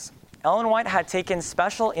says this: Ellen White had taken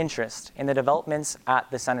special interest in the developments at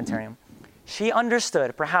the sanitarium. She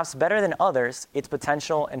understood, perhaps better than others, its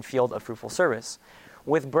potential and field of fruitful service.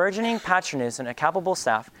 With burgeoning patronage and a capable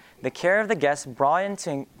staff, the care of the guests broadened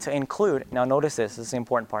to include, now notice this is the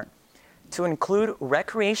important part, to include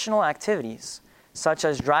recreational activities such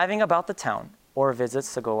as driving about the town or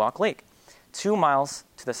visits to Gowak Lake, 2 miles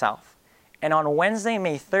to the south. And on Wednesday,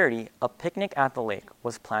 May 30, a picnic at the lake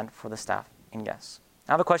was planned for the staff and guests.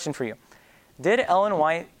 I have a question for you. Did Ellen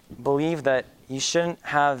White believe that you shouldn't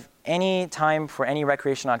have any time for any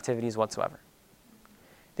recreational activities whatsoever?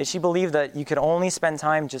 Did she believe that you could only spend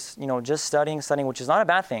time just studying, which is not a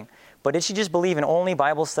bad thing, but did she just believe in only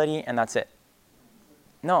Bible study and that's it?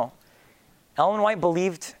 No. Ellen White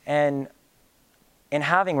believed in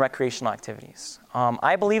having recreational activities.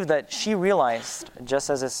 I believe that she realized, just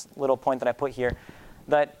as this little point that I put here,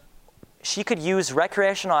 that she could use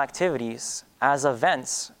recreational activities as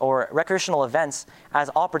events, or recreational events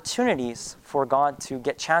as opportunities for God to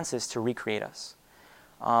get chances to recreate us.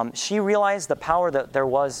 She realized the power that there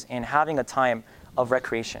was in having a time of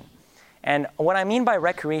recreation. And what I mean by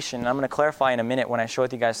recreation, and I'm going to clarify in a minute when I show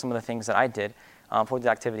with you guys some of the things that I did for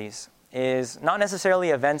the activities, is not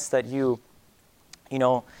necessarily events that you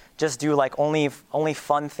just do only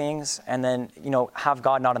fun things and then, have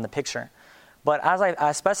God not in the picture. But as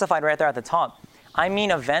I specified right there at the top, I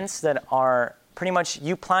mean events that are pretty much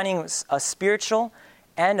you planning a spiritual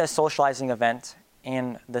and a socializing event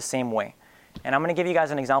in the same way. And I'm going to give you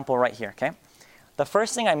guys an example right here, okay? The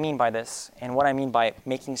first thing I mean by this, and what I mean by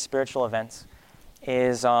making spiritual events,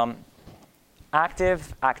 is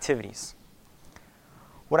active activities.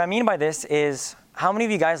 What I mean by this is, how many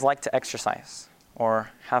of you guys like to exercise?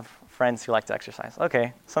 Or have friends who like to exercise?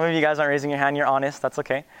 Okay, some of you guys aren't raising your hand, you're honest, that's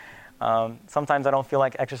okay. Sometimes I don't feel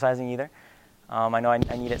like exercising either. I know I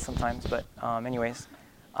need it sometimes, but anyways.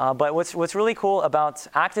 But what's really cool about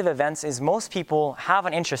active events is most people have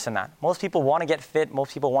an interest in that. Most people want to get fit.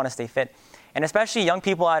 Most people want to stay fit. And especially young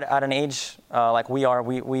people at an age like we are,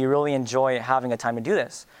 we really enjoy having a time to do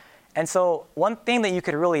this. And so one thing that you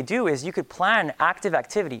could really do is you could plan active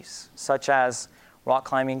activities, such as rock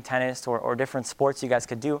climbing, tennis, or different sports you guys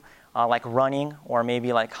could do, like running or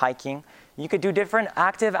maybe like hiking. You could do different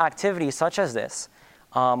active activities such as this,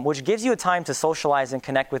 which gives you a time to socialize and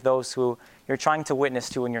connect with those who you're trying to witness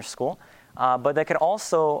to in your school. But they could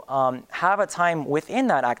also have a time within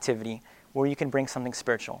that activity where you can bring something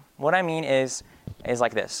spiritual. What I mean is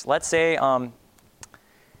like this. Let's say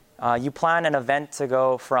you plan an event to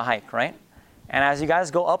go for a hike, right? And as you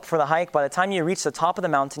guys go up for the hike, by the time you reach the top of the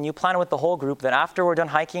mountain, you plan with the whole group that after we're done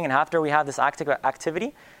hiking and after we have this active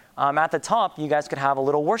activity, at the top, you guys could have a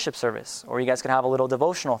little worship service, or you guys could have a little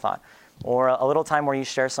devotional thought, or a little time where you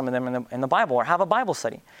share some of them in the Bible, or have a Bible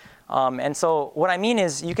study. And so what I mean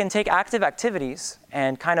is you can take active activities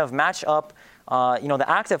and kind of match up, the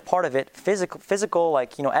active part of it, physical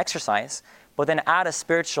exercise, but then add a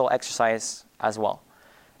spiritual exercise as well.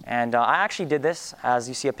 And I actually did this, as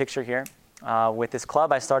you see a picture here. with this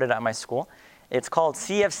club I started at my school. It's called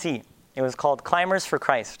CFC. It was called Climbers for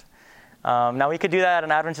Christ. Now we could do that at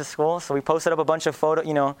an Adventist school, so we posted up a bunch of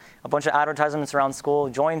a bunch of advertisements around school.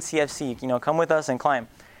 Join CFC, come with us and climb.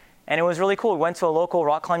 And it was really cool. We went to a local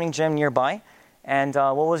rock climbing gym nearby, and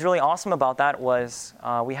what was really awesome about that was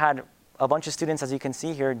we had a bunch of students, as you can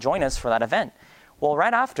see here, join us for that event. Well,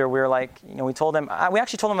 right after, we were like, we told them, we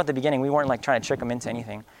actually told them at the beginning, we weren't like trying to trick them into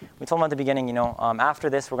anything. We told them at the beginning, after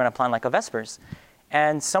this, we're going to plan like a Vespers.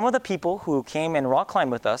 And some of the people who came and rock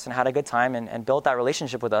climbed with us and had a good time and built that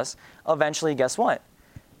relationship with us, eventually, guess what?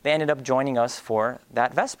 They ended up joining us for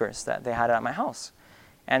that Vespers that they had at my house.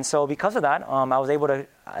 And so because of that, I was able to,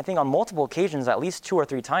 I think on multiple occasions, at least 2 or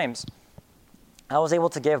 3 times, I was able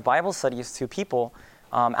to give Bible studies to people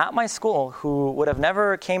at my school who would have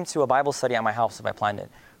never came to a Bible study at my house if I planned it,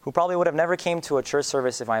 who probably would have never came to a church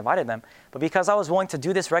service if I invited them. But because I was willing to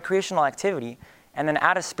do this recreational activity and then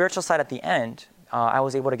add a spiritual side at the end, I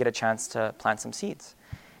was able to get a chance to plant some seeds.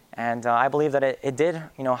 And I believe that it did,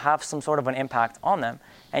 have some sort of an impact on them.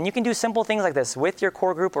 And you can do simple things like this with your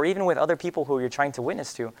core group or even with other people who you're trying to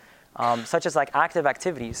witness to, such as like active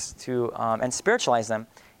activities to and spiritualize them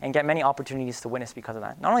and get many opportunities to witness because of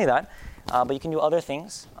that. Not only that, but you can do other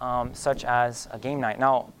things, such as a game night.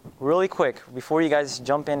 Now, really quick, before you guys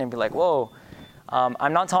jump in and be like, whoa,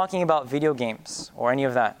 I'm not talking about video games or any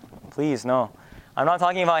of that. Please, no. I'm not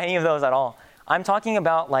talking about any of those at all. I'm talking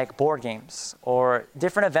about like board games or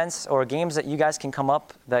different events or games that you guys can come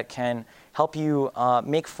up that can help you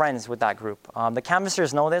make friends with that group. The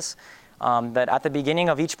canvassers know this, that at the beginning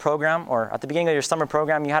of each program or at the beginning of your summer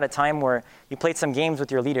program, you had a time where you played some games with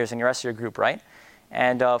your leaders and the rest of your group, right?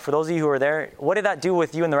 And for those of you who were there, what did that do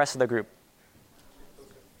with you and the rest of the group?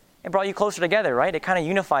 It brought you closer together, right? It kind of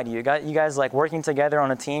unified you. It got you guys like working together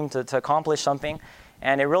on a team to accomplish something.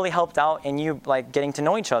 And it really helped out in you like getting to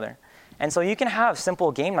know each other. And so you can have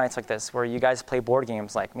simple game nights like this where you guys play board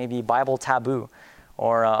games like maybe Bible Taboo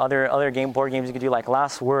or other board games you could do like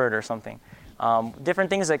Last Word or something.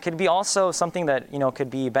 Different things that could be also something that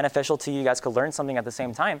could be beneficial to you. You guys could learn something at the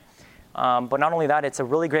same time. But not only that, it's a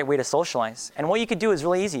really great way to socialize. And what you could do is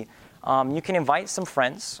really easy. You can invite some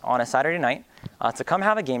friends on a Saturday night to come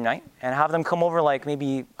have a game night and have them come over like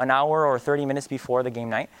maybe an hour or 30 minutes before the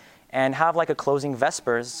game night and have like a closing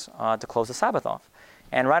Vespers to close the Sabbath off.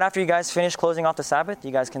 And right after you guys finish closing off the Sabbath,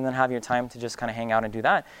 you guys can then have your time to just kind of hang out and do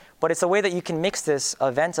that. But it's a way that you can mix this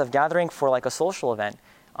event of gathering for like a social event,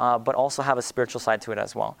 but also have a spiritual side to it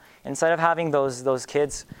as well. Instead of having those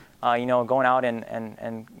kids, going out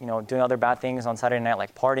and doing other bad things on Saturday night,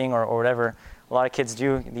 like partying or whatever a lot of kids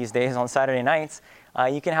do these days on Saturday nights,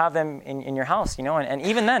 you can have them in your house, and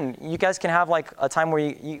even then, you guys can have like a time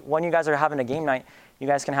where when you guys are having a game night, you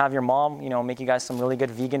guys can have your mom, make you guys some really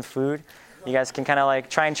good vegan food. You guys can kind of like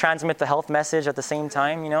try and transmit the health message at the same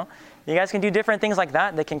time, You guys can do different things like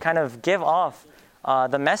that. They can kind of give off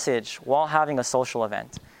the message while having a social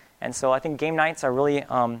event. And so I think game nights are really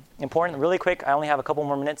important. Really quick, I only have a couple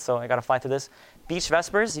more minutes, so I got to fly through this. Beach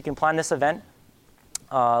Vespers, you can plan this event.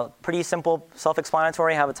 Pretty simple,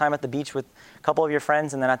 self-explanatory. Have a time at the beach with a couple of your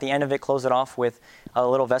friends, and then at the end of it, close it off with a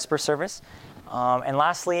little Vesper service. And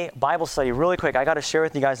lastly, Bible study. Really quick, I got to share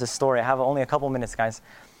with you guys this story. I have only a couple minutes, guys.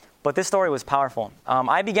 But this story was powerful.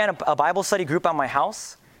 I began a Bible study group at my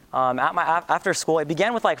house after school. It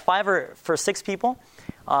began with like 5 or 6 people.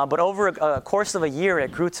 But over a course of a year,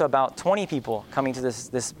 it grew to about 20 people coming to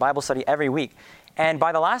this Bible study every week. And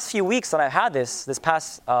by the last few weeks that I've had this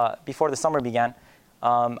past, before the summer began,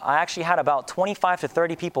 I actually had about 25 to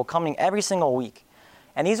 30 people coming every single week.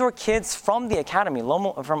 And these were kids from the academy,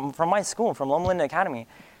 from my school, from Loma Linda Academy,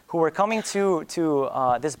 who were coming to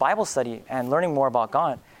this Bible study and learning more about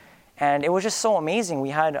God. And it was just so amazing. We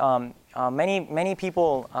had many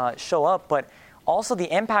people show up, but also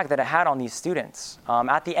the impact that it had on these students.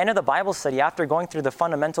 At the end of the Bible study, after going through the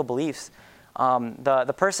fundamental beliefs,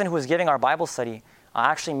 the person who was giving our Bible study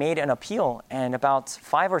actually made an appeal, and about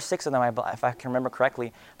 5 or 6 of them, if I can remember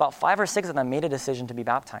correctly, about 5 or 6 of them made a decision to be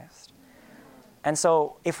baptized. And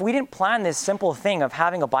so if we didn't plan this simple thing of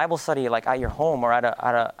having a Bible study like at your home or at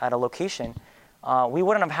a location, we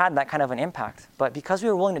wouldn't have had that kind of an impact. But because we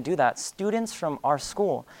were willing to do that, students from our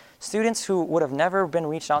school, students who would have never been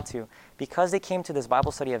reached out to, because they came to this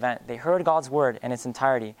Bible study event, they heard God's word in its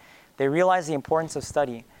entirety, they realized the importance of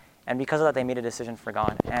study, and because of that, they made a decision for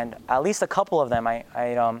God. And at least a couple of them, I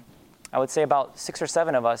would say about 6 or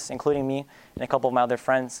 7 of us, including me and a couple of my other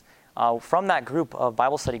friends, from that group of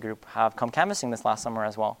Bible study group have come canvassing this last summer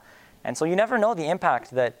as well. And so you never know the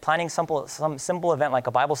impact that planning some simple event like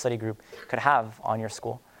a Bible study group could have on your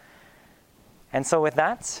school. And so with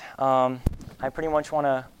that, I pretty much want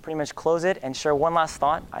to close it and share one last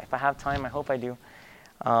thought. If I have time, I hope I do.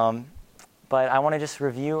 But I want to just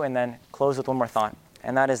review and then close with one more thought.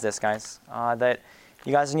 And that is this, guys, that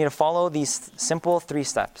you guys need to follow these simple 3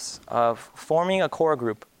 steps of forming a core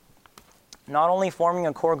group. Not only forming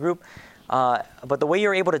a core group, but the way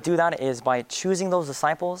you're able to do that is by choosing those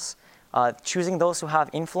disciples, choosing those who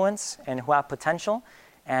have influence and who have potential,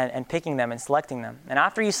 and picking them and selecting them. And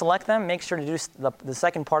after you select them, make sure to do the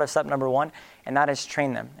second part of step number 1, and that is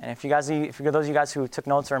train them. And if those of you guys who took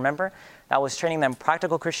notes or remember, that was training them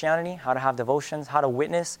practical Christianity, how to have devotions, how to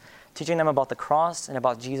witness, teaching them about the cross and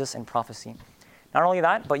about Jesus and prophecy. Not only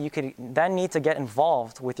that, but you could then need to get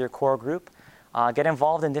involved with your core group, get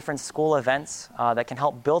involved in different school events that can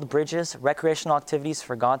help build bridges, recreational activities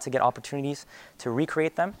for God to get opportunities to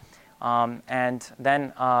recreate them. And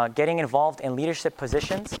then getting involved in leadership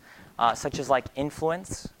positions, such as like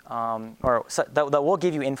influence, that will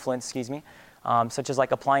give you influence, such as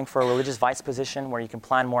like applying for a religious vice position where you can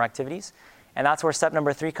plan more activities. And that's where step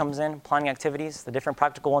number 3 comes in, planning activities. The different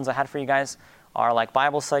practical ones I had for you guys are like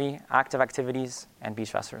Bible study, active activities, and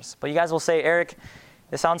beach festers. But you guys will say, Eric,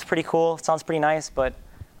 this sounds pretty cool, it sounds pretty nice, but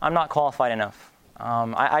I'm not qualified enough.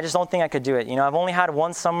 I just don't think I could do it. I've only had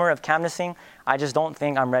 1 summer of canvassing. I just don't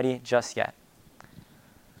think I'm ready just yet.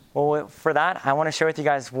 Well, for that, I want to share with you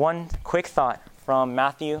guys one quick thought from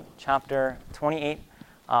Matthew chapter 28,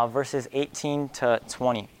 verses 18 to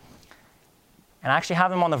 20. And I actually have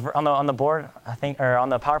them on the board, I think, or on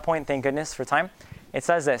the PowerPoint. Thank goodness for time. It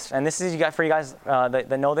says this, and this is for you guys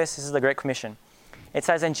that know this. This is the Great Commission. It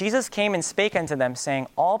says, "And Jesus came and spake unto them, saying,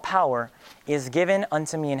 All power is given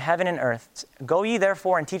unto me in heaven and earth. Go ye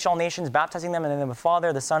therefore and teach all nations, baptizing them in the name of the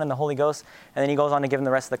Father, the Son, and the Holy Ghost." And then he goes on to give them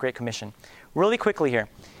the rest of the Great Commission. Really quickly here,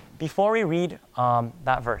 before we read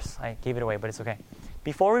that verse, I gave it away, but it's okay.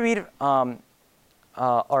 Before we read on,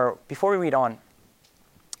 I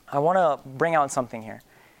want to bring out something here.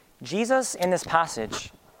 Jesus, in this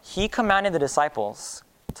passage, he commanded the disciples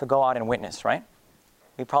to go out and witness, right?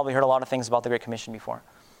 We probably heard a lot of things about the Great Commission before.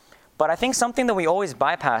 But I think something that we always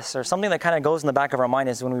bypass, or something that kind of goes in the back of our mind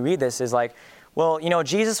is when we read this is like, well,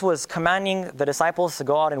 Jesus was commanding the disciples to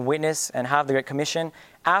go out and witness and have the Great Commission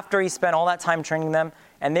after he spent all that time training them.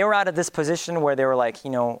 And they were out of this position where they were like,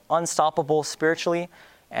 unstoppable spiritually.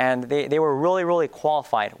 And they were really, really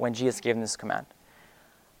qualified when Jesus gave them this command.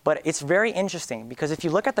 But it's very interesting because if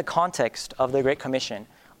you look at the context of the Great Commission,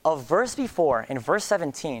 a verse before, in verse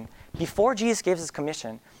 17, before Jesus gives his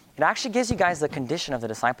commission, it actually gives you guys the condition of the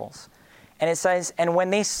disciples. And it says, "And when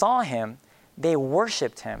they saw him, they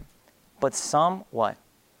worshipped him, but some," what?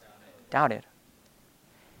 Doubted.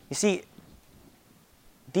 You see,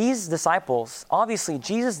 these disciples, obviously,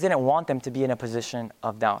 Jesus didn't want them to be in a position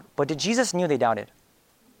of doubt. But did Jesus knew they doubted?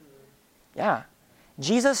 Yeah.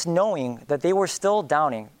 Jesus, knowing that they were still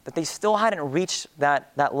doubting, that they still hadn't reached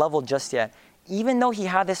that level just yet, even though he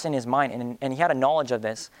had this in his mind and he had a knowledge of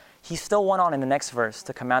this, he still went on in the next verse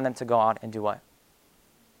to command them to go out and do what?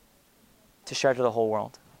 To share to the whole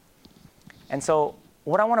world. And so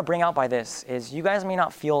what I want to bring out by this is you guys may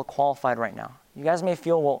not feel qualified right now. You guys may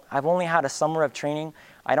feel, well, I've only had a summer of training.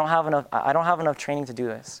 I don't have enough training to do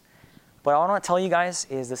this. But what I want to tell you guys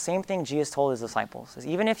is the same thing Jesus told his disciples. Is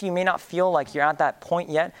even if you may not feel like you're at that point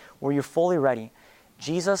yet where you're fully ready,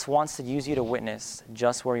 Jesus wants to use you to witness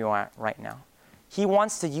just where you are right now. He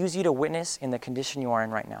wants to use you to witness in the condition you are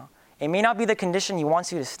in right now. It may not be the condition he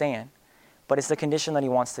wants you to stay in, but it's the condition that he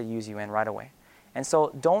wants to use you in right away. And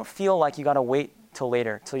so don't feel like you got to wait till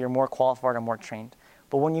later, till you're more qualified or more trained.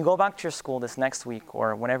 But when you go back to your school this next week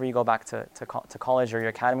or whenever you go back to college or your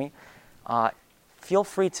academy, feel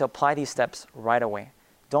free to apply these steps right away.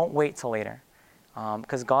 Don't wait till later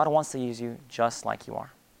because God wants to use you just like you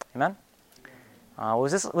are. Amen?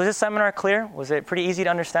 Was this seminar clear? Was it pretty easy to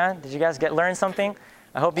understand? Did you guys learn something?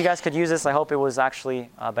 I hope you guys could use this. I hope it was actually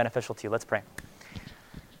beneficial to you. Let's pray.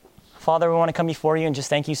 Father, we want to come before you and just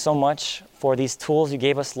thank you so much for these tools you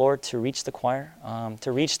gave us, Lord, to reach the choir,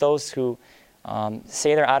 to reach those who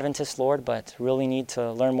say they're Adventists, Lord, but really need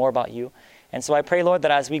to learn more about you. And so I pray, Lord,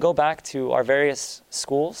 that as we go back to our various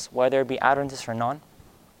schools, whether it be Adventist or non,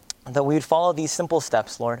 that we would follow these simple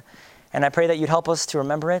steps, Lord. And I pray that you'd help us to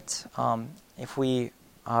remember it. If we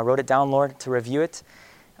wrote it down, Lord, to review it,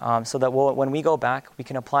 so that when we go back, we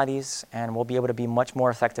can apply these and we'll be able to be much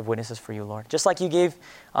more effective witnesses for you, Lord. Just like you gave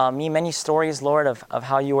me many stories, Lord, of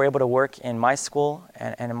how you were able to work in my school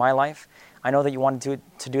and in my life, I know that you want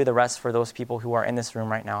to do the rest for those people who are in this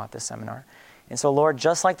room right now at this seminar. And so, Lord,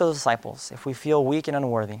 just like those disciples, if we feel weak and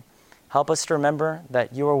unworthy, help us to remember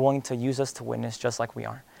that you are willing to use us to witness just like we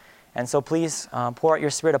are. And so please pour out your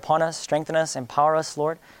Spirit upon us, strengthen us, empower us,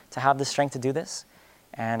 Lord, to have the strength to do this.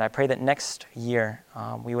 And I pray that next year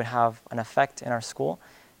we would have an effect in our school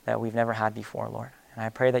that we've never had before, Lord. And I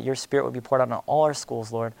pray that your Spirit would be poured out on all our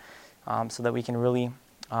schools, Lord, so that we can really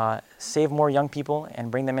save more young people and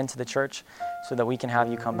bring them into the church so that we can have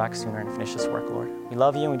you come back sooner and finish this work, Lord. We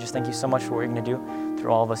love you, and we just thank you so much for what you're going to do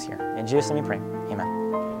through all of us here. In Jesus' name we pray. Amen.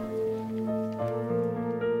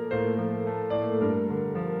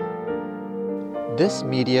 This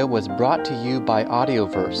media was brought to you by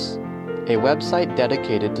Audioverse, a website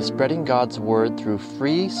dedicated to spreading God's Word through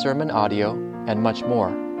free sermon audio and much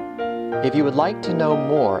more. If you would like to know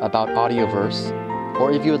more about Audioverse,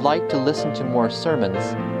 or if you would like to listen to more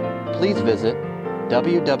sermons, please visit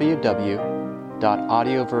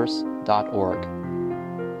www.audioverse.org.